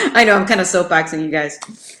 I know I'm kind of soapboxing you guys.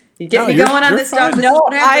 You get me going on this stuff. No,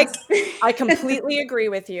 I completely agree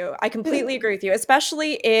with you. I completely agree with you,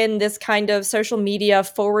 especially in this kind of social media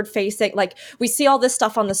forward facing. Like, we see all this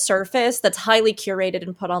stuff on the surface that's highly curated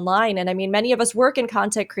and put online. And I mean, many of us work in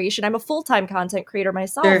content creation. I'm a full-time content creator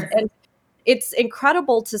myself. Sure. And it's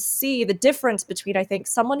incredible to see the difference between, I think,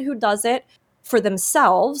 someone who does it for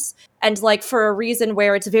themselves and like for a reason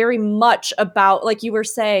where it's very much about, like you were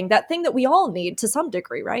saying, that thing that we all need to some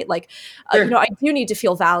degree, right? Like, Sure. I do need to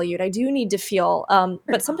feel valued. I do need to feel,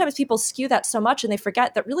 but sometimes people skew that so much and they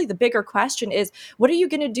forget that really the bigger question is, what are you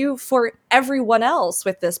going to do for everyone else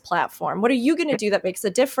with this platform? What are you going to do that makes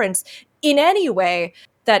a difference in any way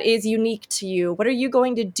that is unique to you? What are you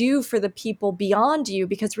going to do for the people beyond you?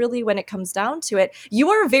 Because really, when it comes down to it,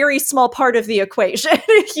 you are a very small part of the equation.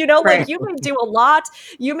 Like you may do a lot.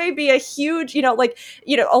 You may be a huge, a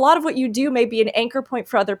lot of what you do may be an anchor point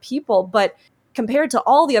for other people, but compared to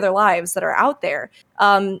all the other lives that are out there,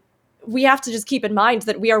 we have to just keep in mind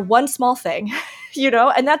that we are one small thing,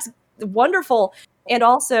 and that's wonderful. And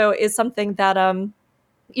also is something that,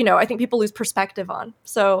 I think people lose perspective on.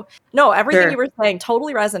 So no, everything you were saying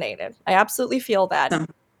totally resonated. I absolutely feel that.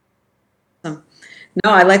 No,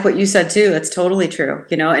 I like what you said too. That's totally true.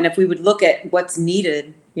 And if we would look at what's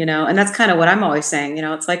needed, and that's kind of what I'm always saying,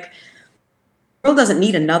 it's like, the world doesn't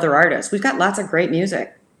need another artist. We've got lots of great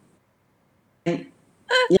music. It's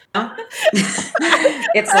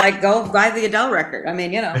like, go buy the Adele record. I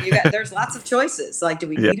mean, there's lots of choices. Like, do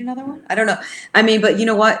we need another one? I don't know. I mean, but you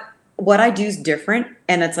know what I do is different.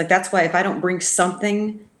 And it's like, that's why if I don't bring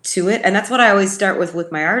something to it, and that's what I always start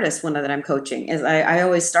with my artists that I'm coaching, is I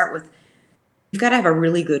always start with, you've got to have a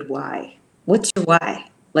really good why. What's your why?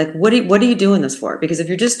 Like, what are you doing this for? Because if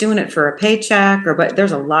you're just doing it for a paycheck but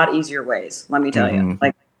there's a lot easier ways, let me tell you,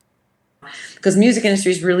 like, because music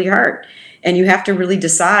industry is really hard. And you have to really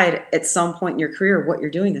decide at some point in your career what you're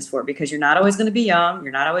doing this for, because you're not always going to be young.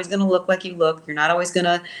 You're not always going to look like you look. You're not always going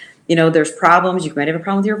to, there's problems. You might have a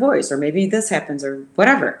problem with your voice, or maybe this happens, or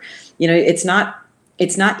whatever. It's not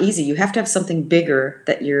easy. You have to have something bigger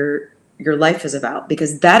that your life is about,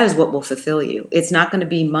 because that is what will fulfill you. It's not going to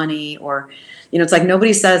be money, or, it's like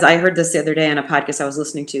nobody says, I heard this the other day on a podcast I was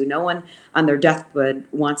listening to, no one on their deathbed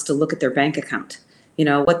wants to look at their bank account.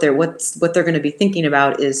 What they're going to be thinking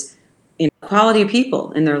about is, quality of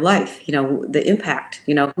people in their life, the impact,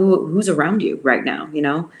 who's around you right now,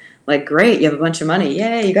 like, great, you have a bunch of money.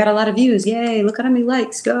 Yay, you got a lot of views. Yay, look at how many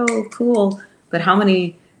likes. Go, cool. But how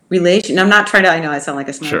many I'm not trying to, I know I sound like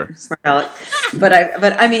a smart aleck, but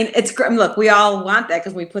I mean, look, we all want that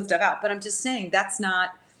because we put stuff out, but I'm just saying that's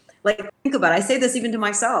not, like, think about it. I say this even to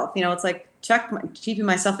myself, it's like, keeping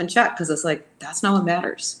myself in check, because it's like, that's not what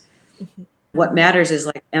matters. Mm-hmm. What matters is,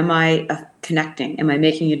 like, am I connecting? Am I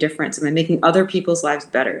making a difference? Am I making other people's lives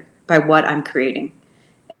better by what I'm creating?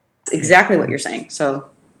 That's exactly what you're saying. So,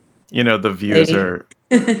 the views are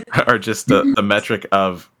just the metric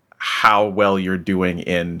of how well you're doing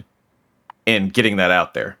in getting that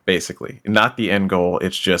out there, basically. Not the end goal.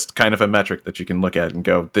 It's just kind of a metric that you can look at and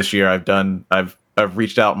go, this year I've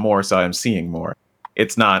reached out more, so I'm seeing more.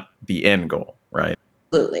 It's not the end goal, right?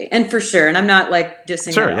 Absolutely. And for sure. And I'm not like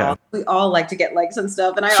dissing at all. We all like to get likes and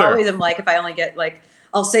stuff. And I always am like, if I only get like,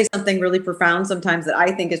 I'll say something really profound sometimes that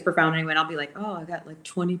I think is profound anyway, and I'll be like, oh, I got like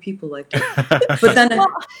 20 people liked it. But then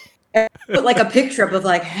I put like a picture up of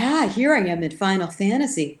like, here I am in Final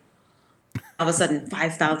Fantasy. All of a sudden,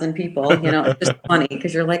 5,000 people, it's just funny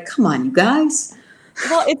because you're like, come on, you guys.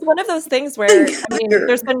 Well, it's one of those things where, I mean,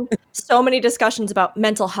 there's been so many discussions about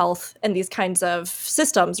mental health and these kinds of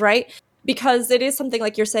systems, right? Because it is something,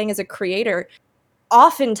 like you're saying, as a creator,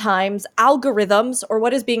 oftentimes algorithms, or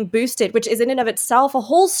what is being boosted, which is in and of itself a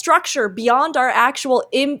whole structure beyond our actual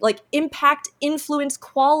impact, influence,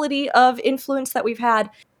 quality of influence that we've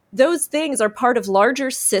had. Those things are part of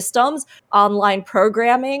larger systems, online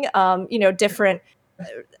programming, different,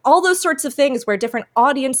 all those sorts of things where different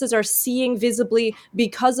audiences are seeing visibly,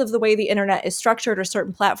 because of the way the internet is structured or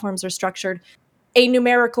certain platforms are structured, a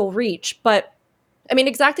numerical reach. But I mean,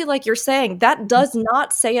 exactly like you're saying, that does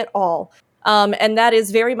not say it all. And that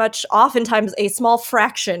is very much oftentimes a small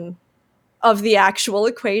fraction of the actual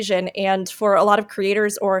equation. And for a lot of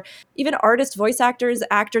creators, or even artists, voice actors,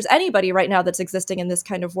 anybody right now that's existing in this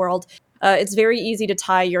kind of world, it's very easy to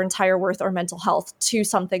tie your entire worth or mental health to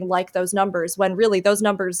something like those numbers, when really those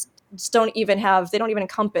numbers don't even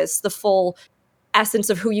encompass the full essence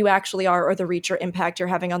of who you actually are, or the reach or impact you're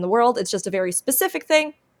having on the world. It's just a very specific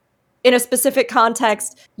thing in a specific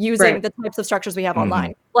context, using the types of structures we have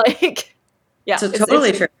online. Like, yeah. So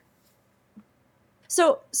totally true.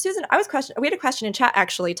 So, Susan, we had a question in chat,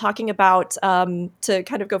 actually, talking about, to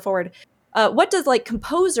kind of go forward, what does like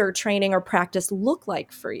composer training or practice look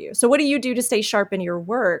like for you? So what do you do to stay sharp in your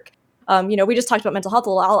work? We just talked about mental health.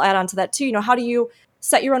 Well, I'll add on to that too. How do you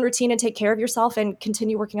set your own routine and take care of yourself and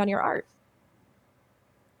continue working on your art?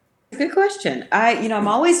 Good question. I'm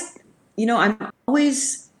always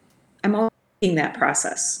making that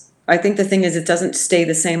process. I think the thing is, it doesn't stay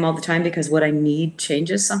the same all the time because what I need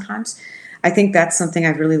changes sometimes. I think that's something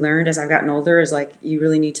I've really learned as I've gotten older is like, you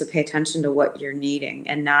really need to pay attention to what you're needing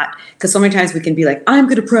and not, because so many times we can be like, I'm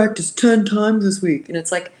going to practice 10 times this week. And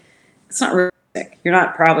it's like, it's not realistic. You're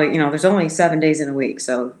not probably, there's only 7 days in a week.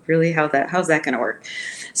 So really how's that going to work?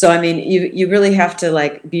 So, I mean, you really have to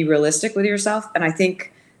like be realistic with yourself. And I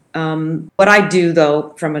think what I do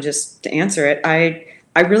though, just to answer it, I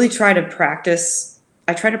really try to practice.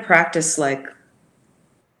 I try to practice like,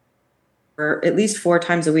 or at least 4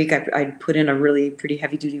 times a week, I put in a really pretty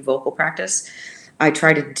heavy duty vocal practice. I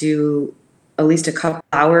try to do at least a couple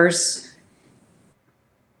hours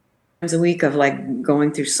a week of like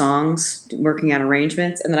going through songs, working on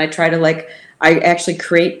arrangements. And then I try to I actually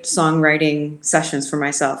create songwriting sessions for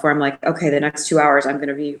myself where I'm like, okay, the next 2 hours I'm going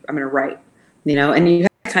to write, and you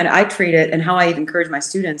have I treat it, and how I encourage my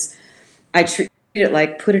students, I treat it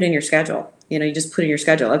like, put it in your schedule. You just put in your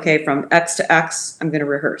schedule. Okay, from X to X, I'm going to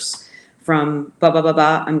rehearse. From blah, blah, blah,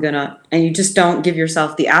 blah, and you just don't give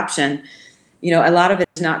yourself the option. A lot of it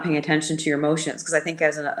is not paying attention to your emotions. Because I think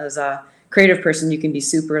as a creative person, you can be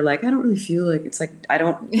super like, I don't really feel like, it's like,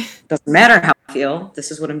 doesn't matter how I feel.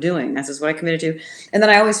 This is what I'm doing. This is what I committed to. And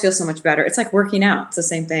then I always feel so much better. It's like working out. It's the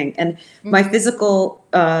same thing. And my physical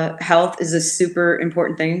health is a super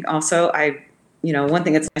important thing. Also, one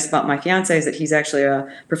thing that's nice about my fiance is that he's actually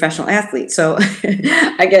a professional athlete. So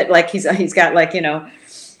I get like, he's got like,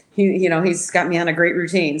 he's got me on a great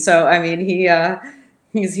routine. So, I mean,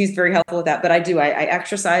 he's very helpful with that, but I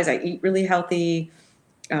exercise, I eat really healthy.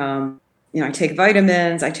 I take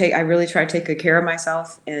vitamins, I really try to take good care of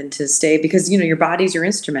myself and to stay, because, your body's your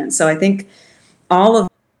instrument. So I think all of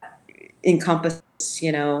that encompasses,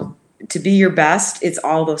 to be your best, it's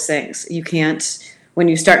all those things. You can't, when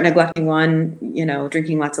you start neglecting one,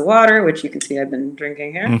 drinking lots of water, which you can see I've been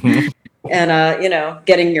drinking here. Mm-hmm. And,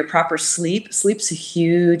 getting your proper sleep. Sleep's a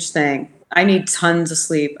huge thing. I need tons of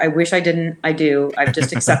sleep. I wish I didn't. I do. I've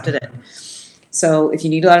just accepted it. So if you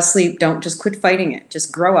need a lot of sleep, don't just quit fighting it.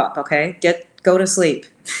 Just grow up, okay? Go to sleep.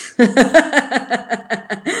 That's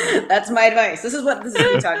my advice. This is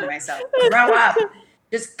me talking to myself. Grow up.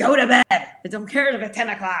 Just go to bed. I don't care if it's 10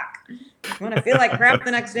 o'clock. You want to feel like crap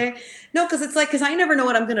the next day? No, because I never know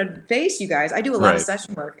what I'm going to face, you guys. I do a lot of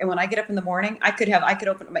session work. And when I get up in the morning, I could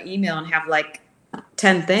open up my email and have like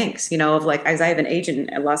 10 things, of like, as I have an agent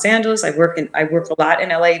in Los Angeles, I work a lot in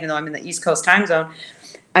LA, even though I'm in the East Coast time zone.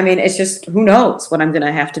 I mean, it's just, who knows what I'm going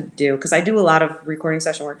to have to do, because I do a lot of recording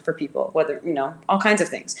session work for people, whether, all kinds of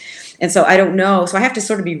things. And so I don't know. So I have to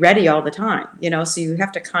sort of be ready all the time, so you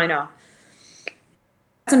have to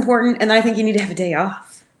that's important. And I think you need to have a day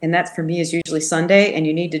off. And that for me is usually Sunday. And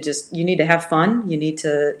you need to have fun. You need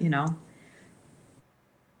to,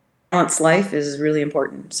 balance life is really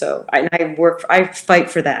important. So I fight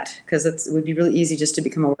for that, because it would be really easy just to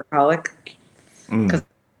become a workaholic.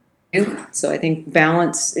 So I think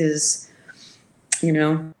balance is,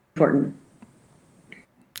 important.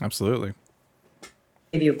 Absolutely.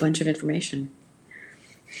 Give you a bunch of information.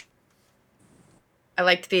 I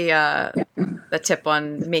liked the tip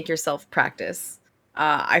on make yourself practice.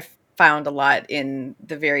 I found a lot in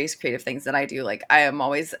the various creative things that I do. Like, I am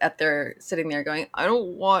always sitting there going, I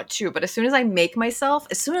don't want to, but as soon as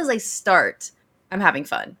I start, I'm having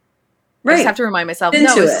fun. Right. I just have to remind myself,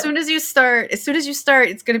 as soon as you start, it's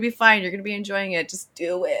going to be fine. You're going to be enjoying it. Just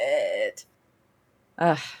do it.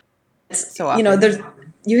 So often.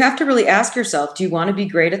 You have to really ask yourself, do you want to be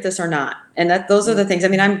great at this or not? And those are the things. I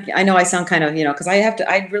mean, I know I sound kind of, because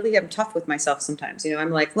I really am tough with myself sometimes.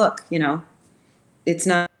 I'm like, look, it's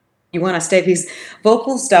not, you want to stay, because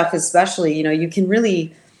vocal stuff, especially, you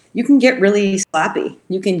can get really sloppy.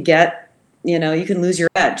 You can get, you can lose your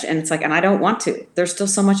edge, and it's like, and I don't want to. There's still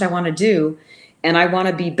so much I want to do, and I want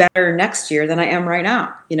to be better next year than I am right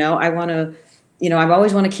now. I want to, I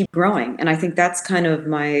always want to keep growing. And I think that's kind of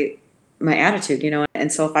my attitude,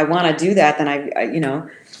 and so if I want to do that, then I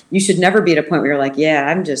you should never be at a point where you're like, yeah,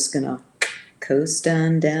 I'm just going to coast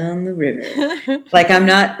on down the river. Like, I'm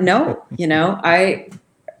not, no, I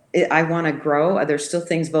want to grow. There's still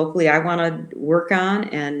things vocally I want to work on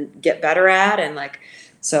and get better at. And like,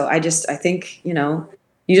 so I think, you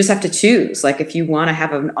just have to choose. Like, if you want to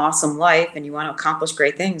have an awesome life and you want to accomplish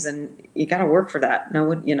great things, and you got to work for that.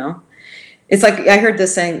 No, it's like, I heard the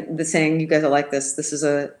saying, you guys are like this. This is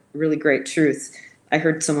a really great truth. I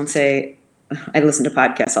heard someone say, I listen to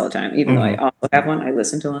podcasts all the time, even though I also have one, I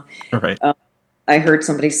listen to one. Right. I heard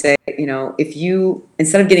somebody say, if you,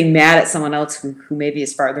 instead of getting mad at someone else who maybe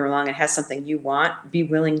is farther along and has something you want, you're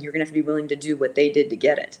going to have to be willing to do what they did to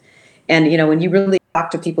get it. And, when you really talk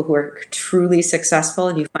to people who are truly successful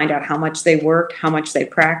and you find out how much they worked, how much they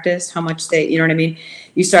practiced, how much they, you know what I mean?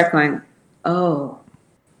 You start going, oh,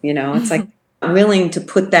 it's like willing to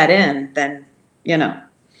put that in, then,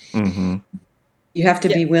 Mm-hmm. you have to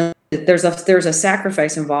be willing. There's a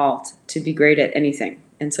sacrifice involved to be great at anything.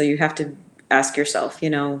 And so you have to ask yourself,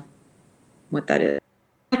 what that is.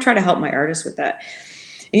 I try to help my artists with that.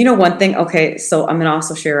 And one thing, okay, so I'm going to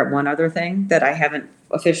also share one other thing that I haven't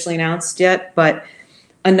officially announced yet, but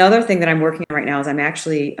another thing that I'm working on right now is I'm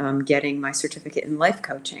actually getting my certificate in life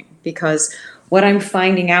coaching, because what I'm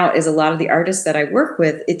finding out is a lot of the artists that I work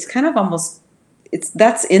with, it's kind of almost,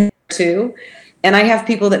 that's in there too. And I have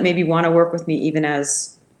people that maybe want to work with me even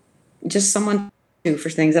as just someone to for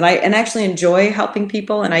things. And I actually enjoy helping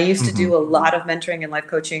people. And I used to do a lot of mentoring and life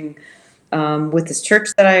coaching with this church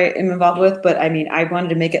that I am involved with. But I wanted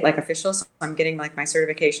to make it like official. So I'm getting like my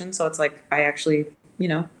certification. So it's like I actually,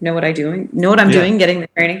 know what I'm doing, getting the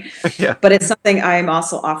training. Yeah. But it's something I'm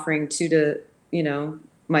also offering to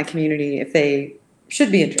my community if they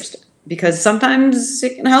should be interested. Because sometimes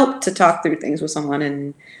it can help to talk through things with someone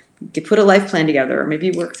and put a life plan together, or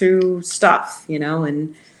maybe work through stuff,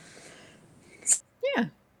 and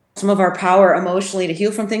some of our power emotionally to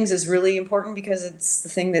heal from things is really important, because it's the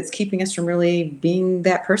thing that's keeping us from really being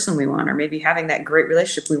that person we want, or maybe having that great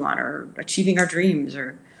relationship we want, or achieving our dreams,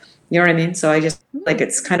 or, you know what I mean? So I just like,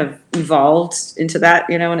 it's kind of evolved into that,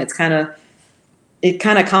 and it kind of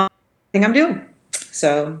thing I'm doing.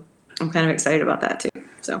 So I'm kind of excited about that too.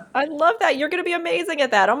 So I love that. You're going to be amazing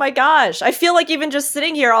at that. Oh my gosh. I feel like even just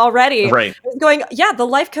sitting here already going, yeah, the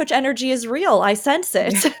life coach energy is real. I sense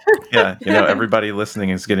it. Yeah. Everybody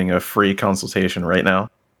listening is getting a free consultation right now.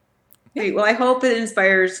 Great. Well, I hope it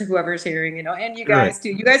inspires whoever's hearing, and you guys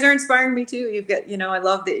too. You guys are inspiring me too. You've got, I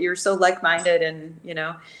love that you're so like-minded, and,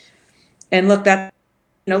 and look,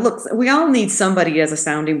 we all need somebody as a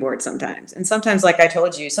sounding board sometimes. And sometimes, like I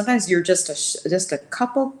told you, sometimes you're just a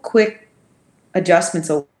couple quick adjustments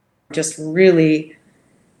will just really,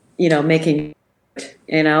 making,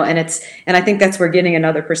 and I think that's where getting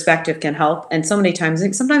another perspective can help. And so many times,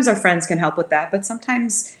 sometimes our friends can help with that, but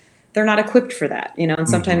sometimes they're not equipped for that, and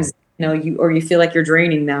sometimes, you feel like you're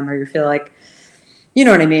draining them, or you feel like, you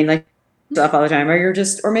know what I mean? Like stuff all the time,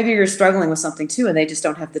 or maybe you're struggling with something too, and they just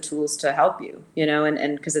don't have the tools to help you,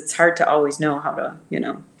 and because it's hard to always know how to,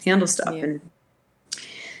 handle stuff. Yeah. And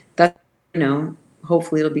that,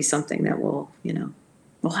 hopefully it'll be something that will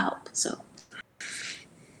help. So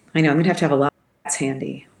I know I'm going to have a lot of that's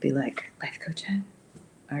handy. Be like life coach,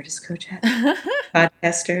 artist coach,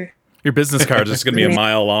 podcaster. Your business card is going to be a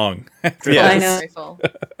mile long. Yeah, I know.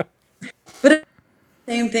 But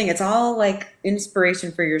same thing. It's all like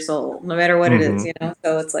inspiration for your soul, no matter what it is,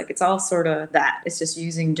 So it's like, it's all sort of that. It's just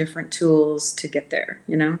using different tools to get there,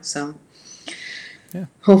 So yeah.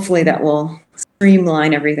 Hopefully that will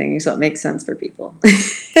streamline everything so it makes sense for people. But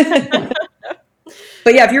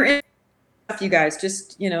yeah, if you're in, you guys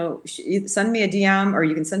just, send me a DM, or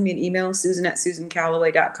you can send me an email,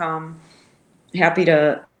 Susan@SusanCalloway.com. Happy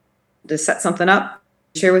to set something up,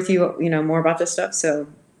 share with you, more about this stuff. So,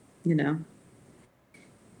 Very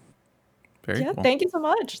cool. Thank you so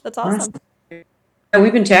much. That's awesome.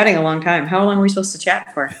 We've been chatting a long time. How long are we supposed to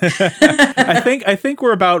chat for? I think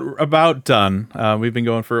we're about done. We've been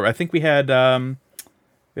going for, I think we had one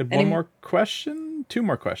more question, 2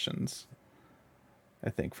 more questions, I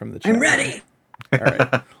think, from the chat. I'm ready. All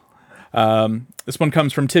right. This one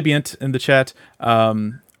comes from Tibiant in the chat. Are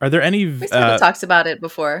there any? We sort of talked about it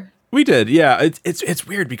before. We did, yeah. It's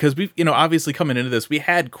weird because we've, obviously coming into this, we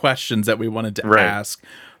had questions that we wanted to ask.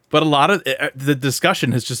 But a lot of the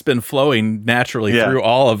discussion has just been flowing naturally through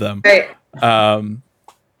all of them. Right.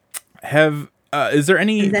 Is there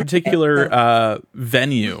any particular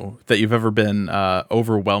venue that you've ever been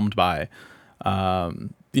overwhelmed by?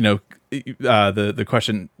 The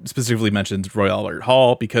question specifically mentions Royal Albert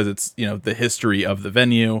Hall because it's the history of the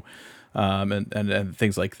venue, and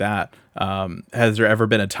things like that. Has there ever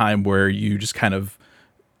been a time where you just kind of,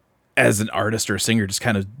 as an artist or a singer, just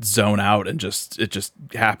kind of zone out and it just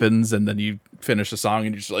happens, and then you finish a song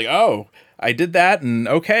and you're just like, oh, I did that, and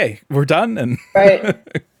okay, we're done. And right.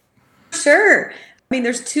 Sure. I mean,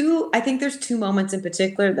 there's 2 moments in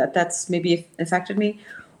particular that's maybe affected me.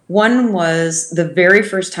 One was the very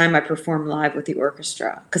first time I performed live with the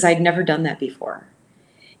orchestra, because I'd never done that before.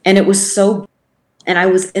 And it was so and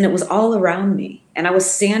it was all around me, and I was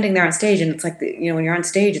standing there on stage, and it's like, when you're on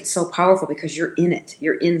stage, it's so powerful because you're in it.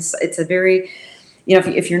 It's a very,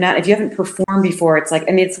 if you haven't performed before, it's like,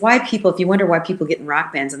 it's why if you wonder why people get in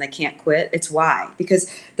rock bands and they can't quit, it's why,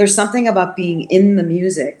 because there's something about being in the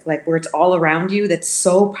music, like where it's all around you, that's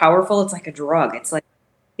so powerful. It's like a drug. It's like,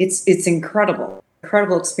 it's incredible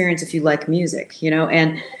experience if you like music,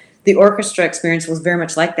 and the orchestra experience was very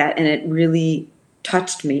much like that. And it really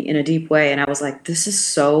touched me in a deep way. And I was like, this is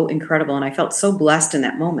so incredible. And I felt so blessed in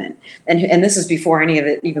that moment. And this was before any of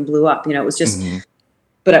it even blew up, it was just,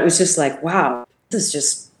 but it was just like, wow, this is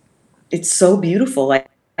just, it's so beautiful. Like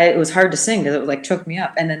it was hard to sing because it like choked me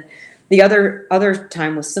up. And then the other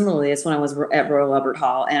time was similarly, it's when I was at Royal Albert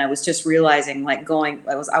Hall, and I was just realizing I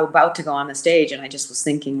was about to go on the stage, and I just was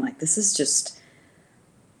thinking like, this is just,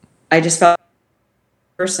 I just felt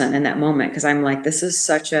person in that moment, because I'm like, this is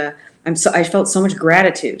I felt so much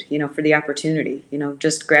gratitude, for the opportunity,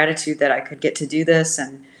 just gratitude that I could get to do this.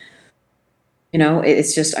 And,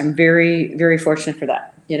 it's just, I'm very, very fortunate for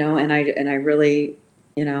that, and I really,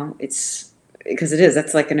 it's because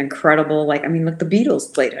that's like an incredible, look, the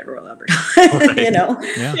Beatles played at Royal Albert, right.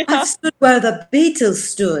 Yeah. I stood where the Beatles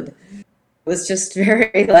stood. It was just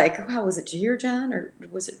very like, wow, was it G or John, or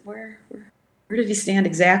was it where did he stand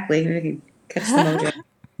exactly? Maybe I can catch the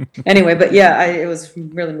mojo. Anyway, but yeah, it was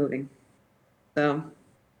really moving. So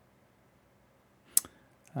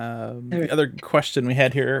the other question we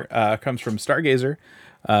had here comes from Stargazer.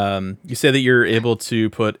 You say that you're able to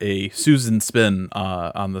put a Susan spin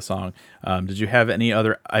on the song. Did you have any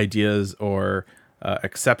other ideas or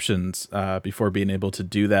exceptions before being able to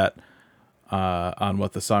do that on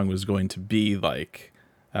what the song was going to be like,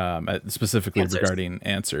 specifically regarding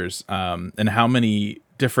answers? And how many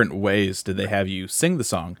different ways did they have you sing the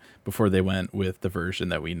song before they went with the version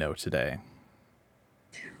that we know today?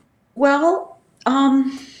 Well,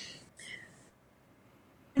 that's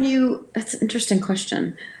an interesting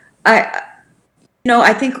question. I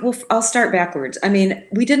think I'll start backwards.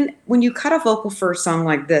 When you cut a vocal for a song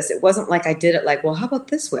like this, it wasn't like I did it like, well, how about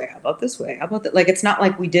this way? How about this way? How about that? Like, it's not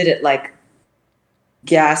like we did it like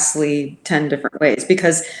ghastly 10 different ways,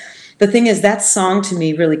 because the thing is, that song to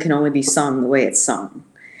me really can only be sung the way it's sung.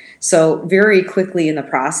 So very quickly in the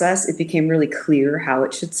process, it became really clear how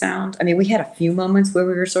it should sound. We had a few moments where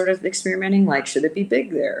we were sort of experimenting, like, should it be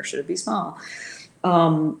big there? Should it be small?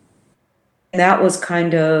 That was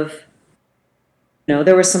kind of,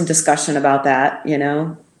 there was some discussion about that,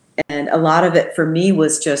 and a lot of it for me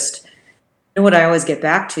was just, what I always get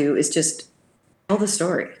back to is just tell the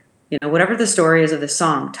story. Whatever the story is of the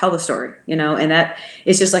song, tell the story, and that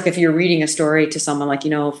it's just like if you're reading a story to someone, like,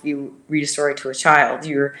 if you read a story to a child,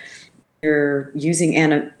 you're using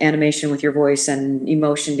animation with your voice and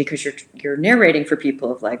emotion, because you're narrating for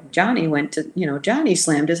people of like, Johnny Johnny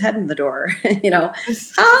slammed his head in the door,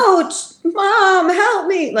 ouch, Mom, help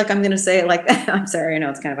me. Like, I'm going to say it like that. I'm sorry. I know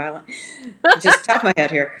it's kind of violent. Just top my head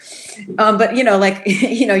here. But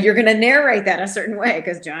you're going to narrate that a certain way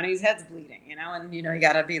because Johnny's head's bleeding, and, you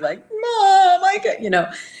got to be like, Mom, I get,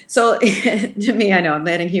 so to me, I know I'm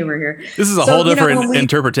adding humor here. This is a whole different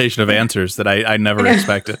interpretation of answers that I never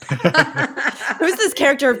expected. Who's this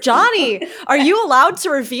character of Johnny? Are you allowed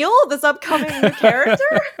to reveal this upcoming new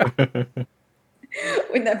character?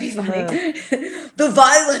 Wouldn't that be funny? The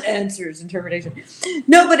violent answers interpretation.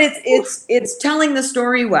 No, but it's telling the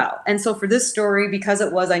story well. And so for this story, because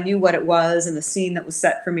I knew what it was and the scene that was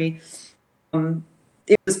set for me,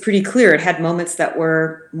 it was pretty clear. It had moments that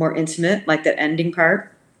were more intimate, like that ending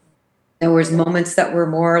part. There was moments that were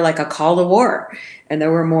more like a call to war, and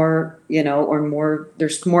there were more,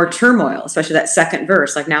 there's more turmoil, especially that second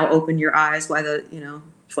verse, like, now open your eyes while the,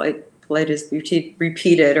 flight is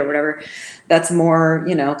repeated or whatever. That's more,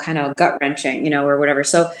 kind of gut wrenching, or whatever.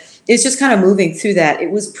 So it's just kind of moving through that.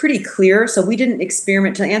 It was pretty clear. So we didn't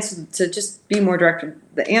experiment to just be more direct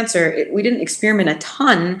with the answer. We didn't experiment a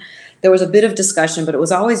ton. There was a bit of discussion, but it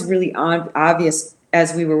was always really obvious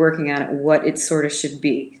as we were working on it what it sort of should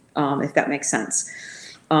be, if that makes sense.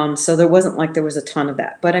 So there wasn't like there was a ton of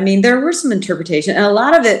that. But there were some interpretation. And a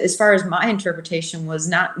lot of it, as far as my interpretation, was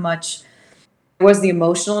not much. It was the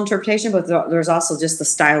emotional interpretation, but there's also just the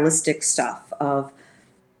stylistic stuff of,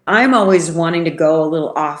 I'm always wanting to go a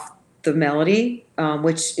little off the melody,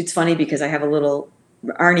 which it's funny because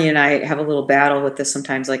Arnie and I have a little battle with this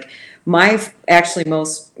sometimes. Like,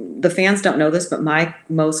 the fans don't know this, but my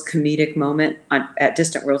most comedic moment at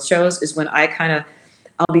Distant World shows is when I'll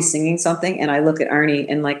be singing something and I look at Arnie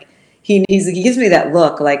and like, he gives me that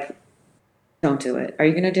look like, don't do it. Are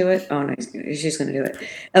you going to do it? Oh no, she's going to do it.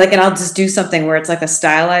 And I'll just do something where it's like a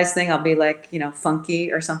stylized thing. I'll be like,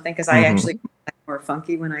 funky or something. Cause I actually more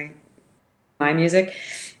funky when my music.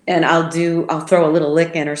 And I'll throw a little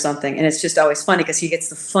lick in or something. And it's just always funny because he gets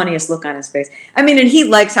the funniest look on his face. I mean, and he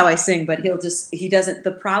likes how I sing, but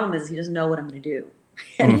the problem is he doesn't know what I'm going to do.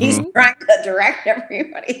 And he's trying to direct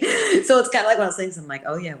everybody. So it's kind of like one of those things. I'm like,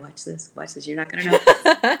 oh yeah, watch this. You're not going to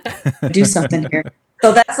know. Do something here.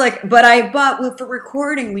 So that's like, but for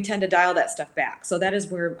recording, we tend to dial that stuff back. So that is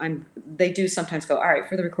where they do sometimes go, all right,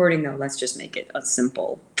 for the recording though, let's just make it a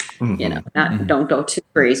simple, don't go too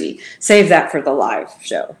crazy. Save that for the live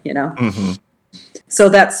show, So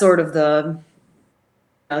that's sort of the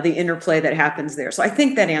interplay that happens there. So I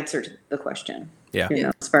think that answered the question. Yeah.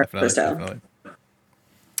 As far as the style.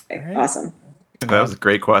 Okay, right. Awesome. That was a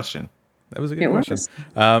great question. That was a good question.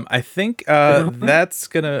 I think that's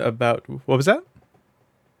gonna about. What was that?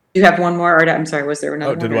 Do you have one more? Or I'm sorry, was there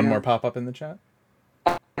another? Oh, did one more pop up in the chat?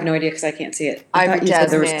 I have no idea because I can't see it. I thought thought you said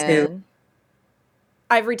there was two.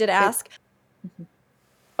 Ivory did ask,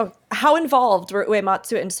 how involved were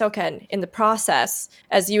Uematsu and Soken in the process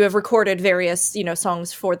as you have recorded various,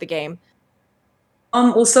 songs for the game?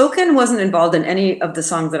 Well, Soken wasn't involved in any of the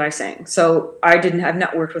songs that I sang, so I've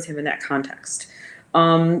not worked with him in that context.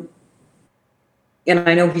 And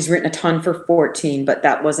I know he's written a ton for 14, but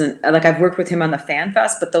that wasn't like I've worked with him on the Fan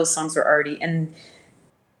Fest, but those songs were already in.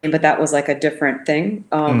 But that was like a different thing.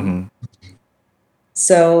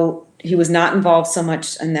 So he was not involved so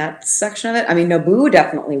much in that section of it. I mean, Nobu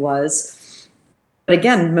definitely was, but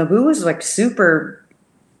again, Nobu was like super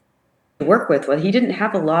to work with. Well, he didn't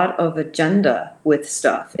have a lot of agenda with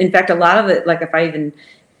stuff. In fact, a lot of it, like if I even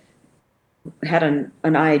had an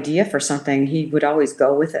idea for something, he would always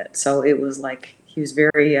go with it. So it was like he was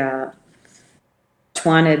very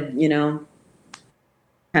wanted,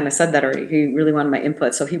 kind of said that already. He really wanted my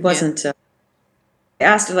input. So he wasn't. I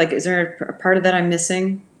asked, like, is there a part of that I'm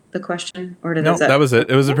missing? The question, or did that was it?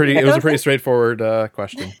 It was a pretty straightforward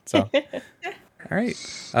question. So, all right,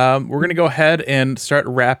 we're gonna go ahead and start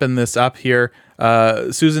wrapping this up here.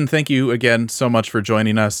 Susan, thank you again so much for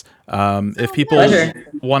joining us. If people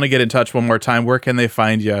want to get in touch one more time, where can they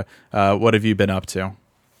find you? What have you been up to?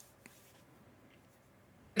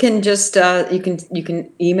 You can just you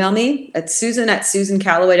can email me at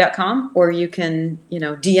susan@susancalloway.com, or you can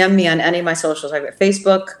DM me on any of my socials. I've got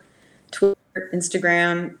Facebook, Twitter,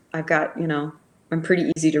 Instagram. I've got I'm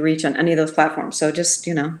pretty easy to reach on any of those platforms. So just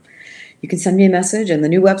you can send me a message, and the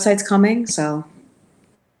new website's coming. So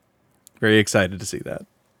very excited to see that.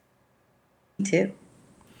 Me too.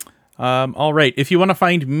 All right. If you want to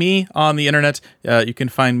find me on the internet, you can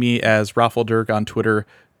find me as Raffledurg on Twitter,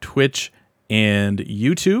 Twitch, and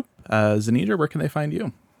YouTube. Zenidra, where can they find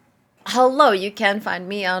you? Hello, you can find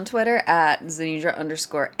me on Twitter at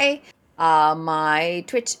Zenidra_A. My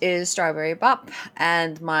Twitch is Strawberry Bop,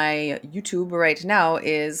 and my YouTube right now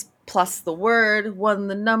is plus the word, one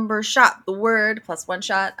the number, shot the word, plus one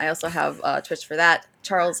shot. I also have Twitch for that.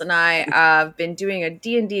 Charles and I have been doing a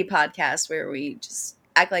D&D podcast where we just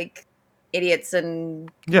act like idiots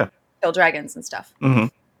and kill dragons and stuff.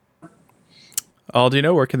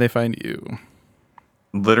 Aldino, where can they find you?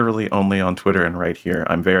 Literally only on Twitter and right here.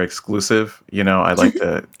 I'm very exclusive. I like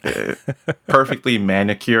to perfectly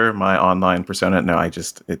manicure my online persona. No,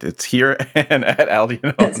 it's here and at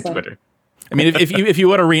Aldino on Twitter. I mean, if you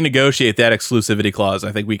want to renegotiate that exclusivity clause,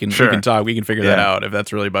 I think we can talk. We can figure that out if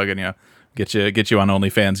that's really bugging you. Get you on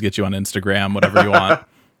OnlyFans, get you on Instagram, whatever you want.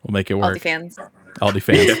 We'll make it work. Aldi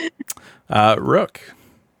fans. Rook.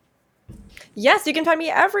 Yes, you can find me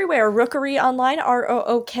everywhere. Rookery Online,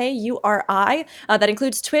 ROOKURI. That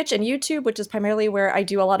includes Twitch and YouTube, which is primarily where I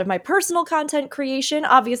do a lot of my personal content creation,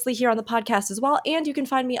 obviously here on the podcast as well. And you can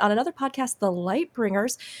find me on another podcast, The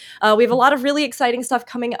Lightbringers. We have a lot of really exciting stuff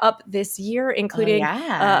coming up this year, including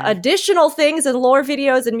additional things and lore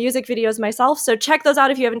videos and music videos myself. So check those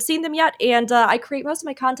out if you haven't seen them yet. And I create most of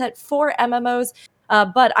my content for MMOs.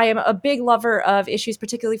 But I am a big lover of issues,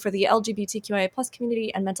 particularly for the LGBTQIA+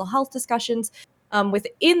 community and mental health discussions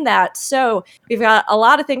within that. So we've got a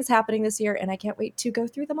lot of things happening this year, and I can't wait to go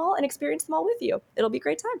through them all and experience them all with you. It'll be a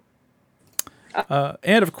great time.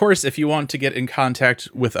 And of course, if you want to get in contact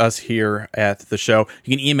with us here at the show,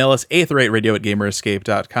 you can email us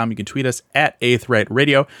eighthrightradio@gamerescape.com. You can tweet us at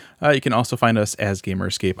eighthrightradio. You can also find us as Gamer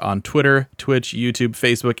Escape on Twitter, Twitch, YouTube,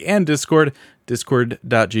 Facebook, and Discord.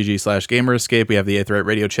 discord.gg/gamerescape. We have the Aetheryte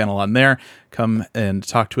radio channel on there. Come and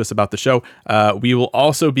talk to us about the show. We will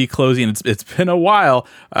also be closing. It's been a while.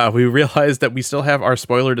 We realized that we still have our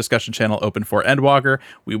spoiler discussion channel open for Endwalker.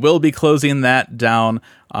 We will be closing that down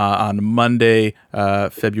on Monday,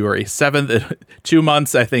 February 7th. 2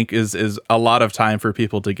 months, I think, is a lot of time for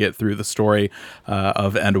people to get through the story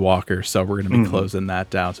of Endwalker. So we're going to be closing that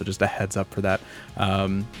down. So just a heads up for that.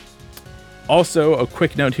 Also, a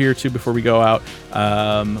quick note here, too, before we go out.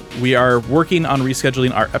 We are working on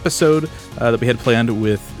rescheduling our episode that we had planned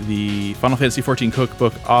with the Final Fantasy XIV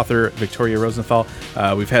cookbook author, Victoria Rosenthal.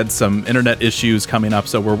 We've had some internet issues coming up,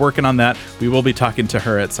 so we're working on that. We will be talking to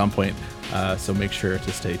her at some point, so make sure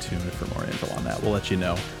to stay tuned for more info on that. We'll let you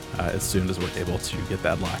know as soon as we're able to get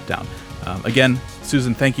that locked down. Again,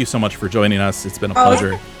 Susan, thank you so much for joining us. It's been a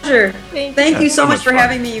pleasure. Pleasure. Thank you so much for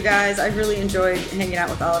having me, you guys. I really enjoyed hanging out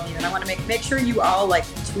with all of you, and I want to make sure you all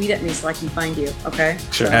tweet at me so I can find you. Okay?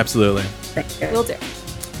 Sure. So, absolutely. Thank you. Will do.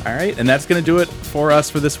 All right, and that's going to do it for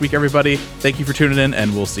us for this week, everybody. Thank you for tuning in,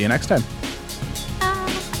 and we'll see you next time.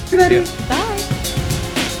 Everybody. Bye.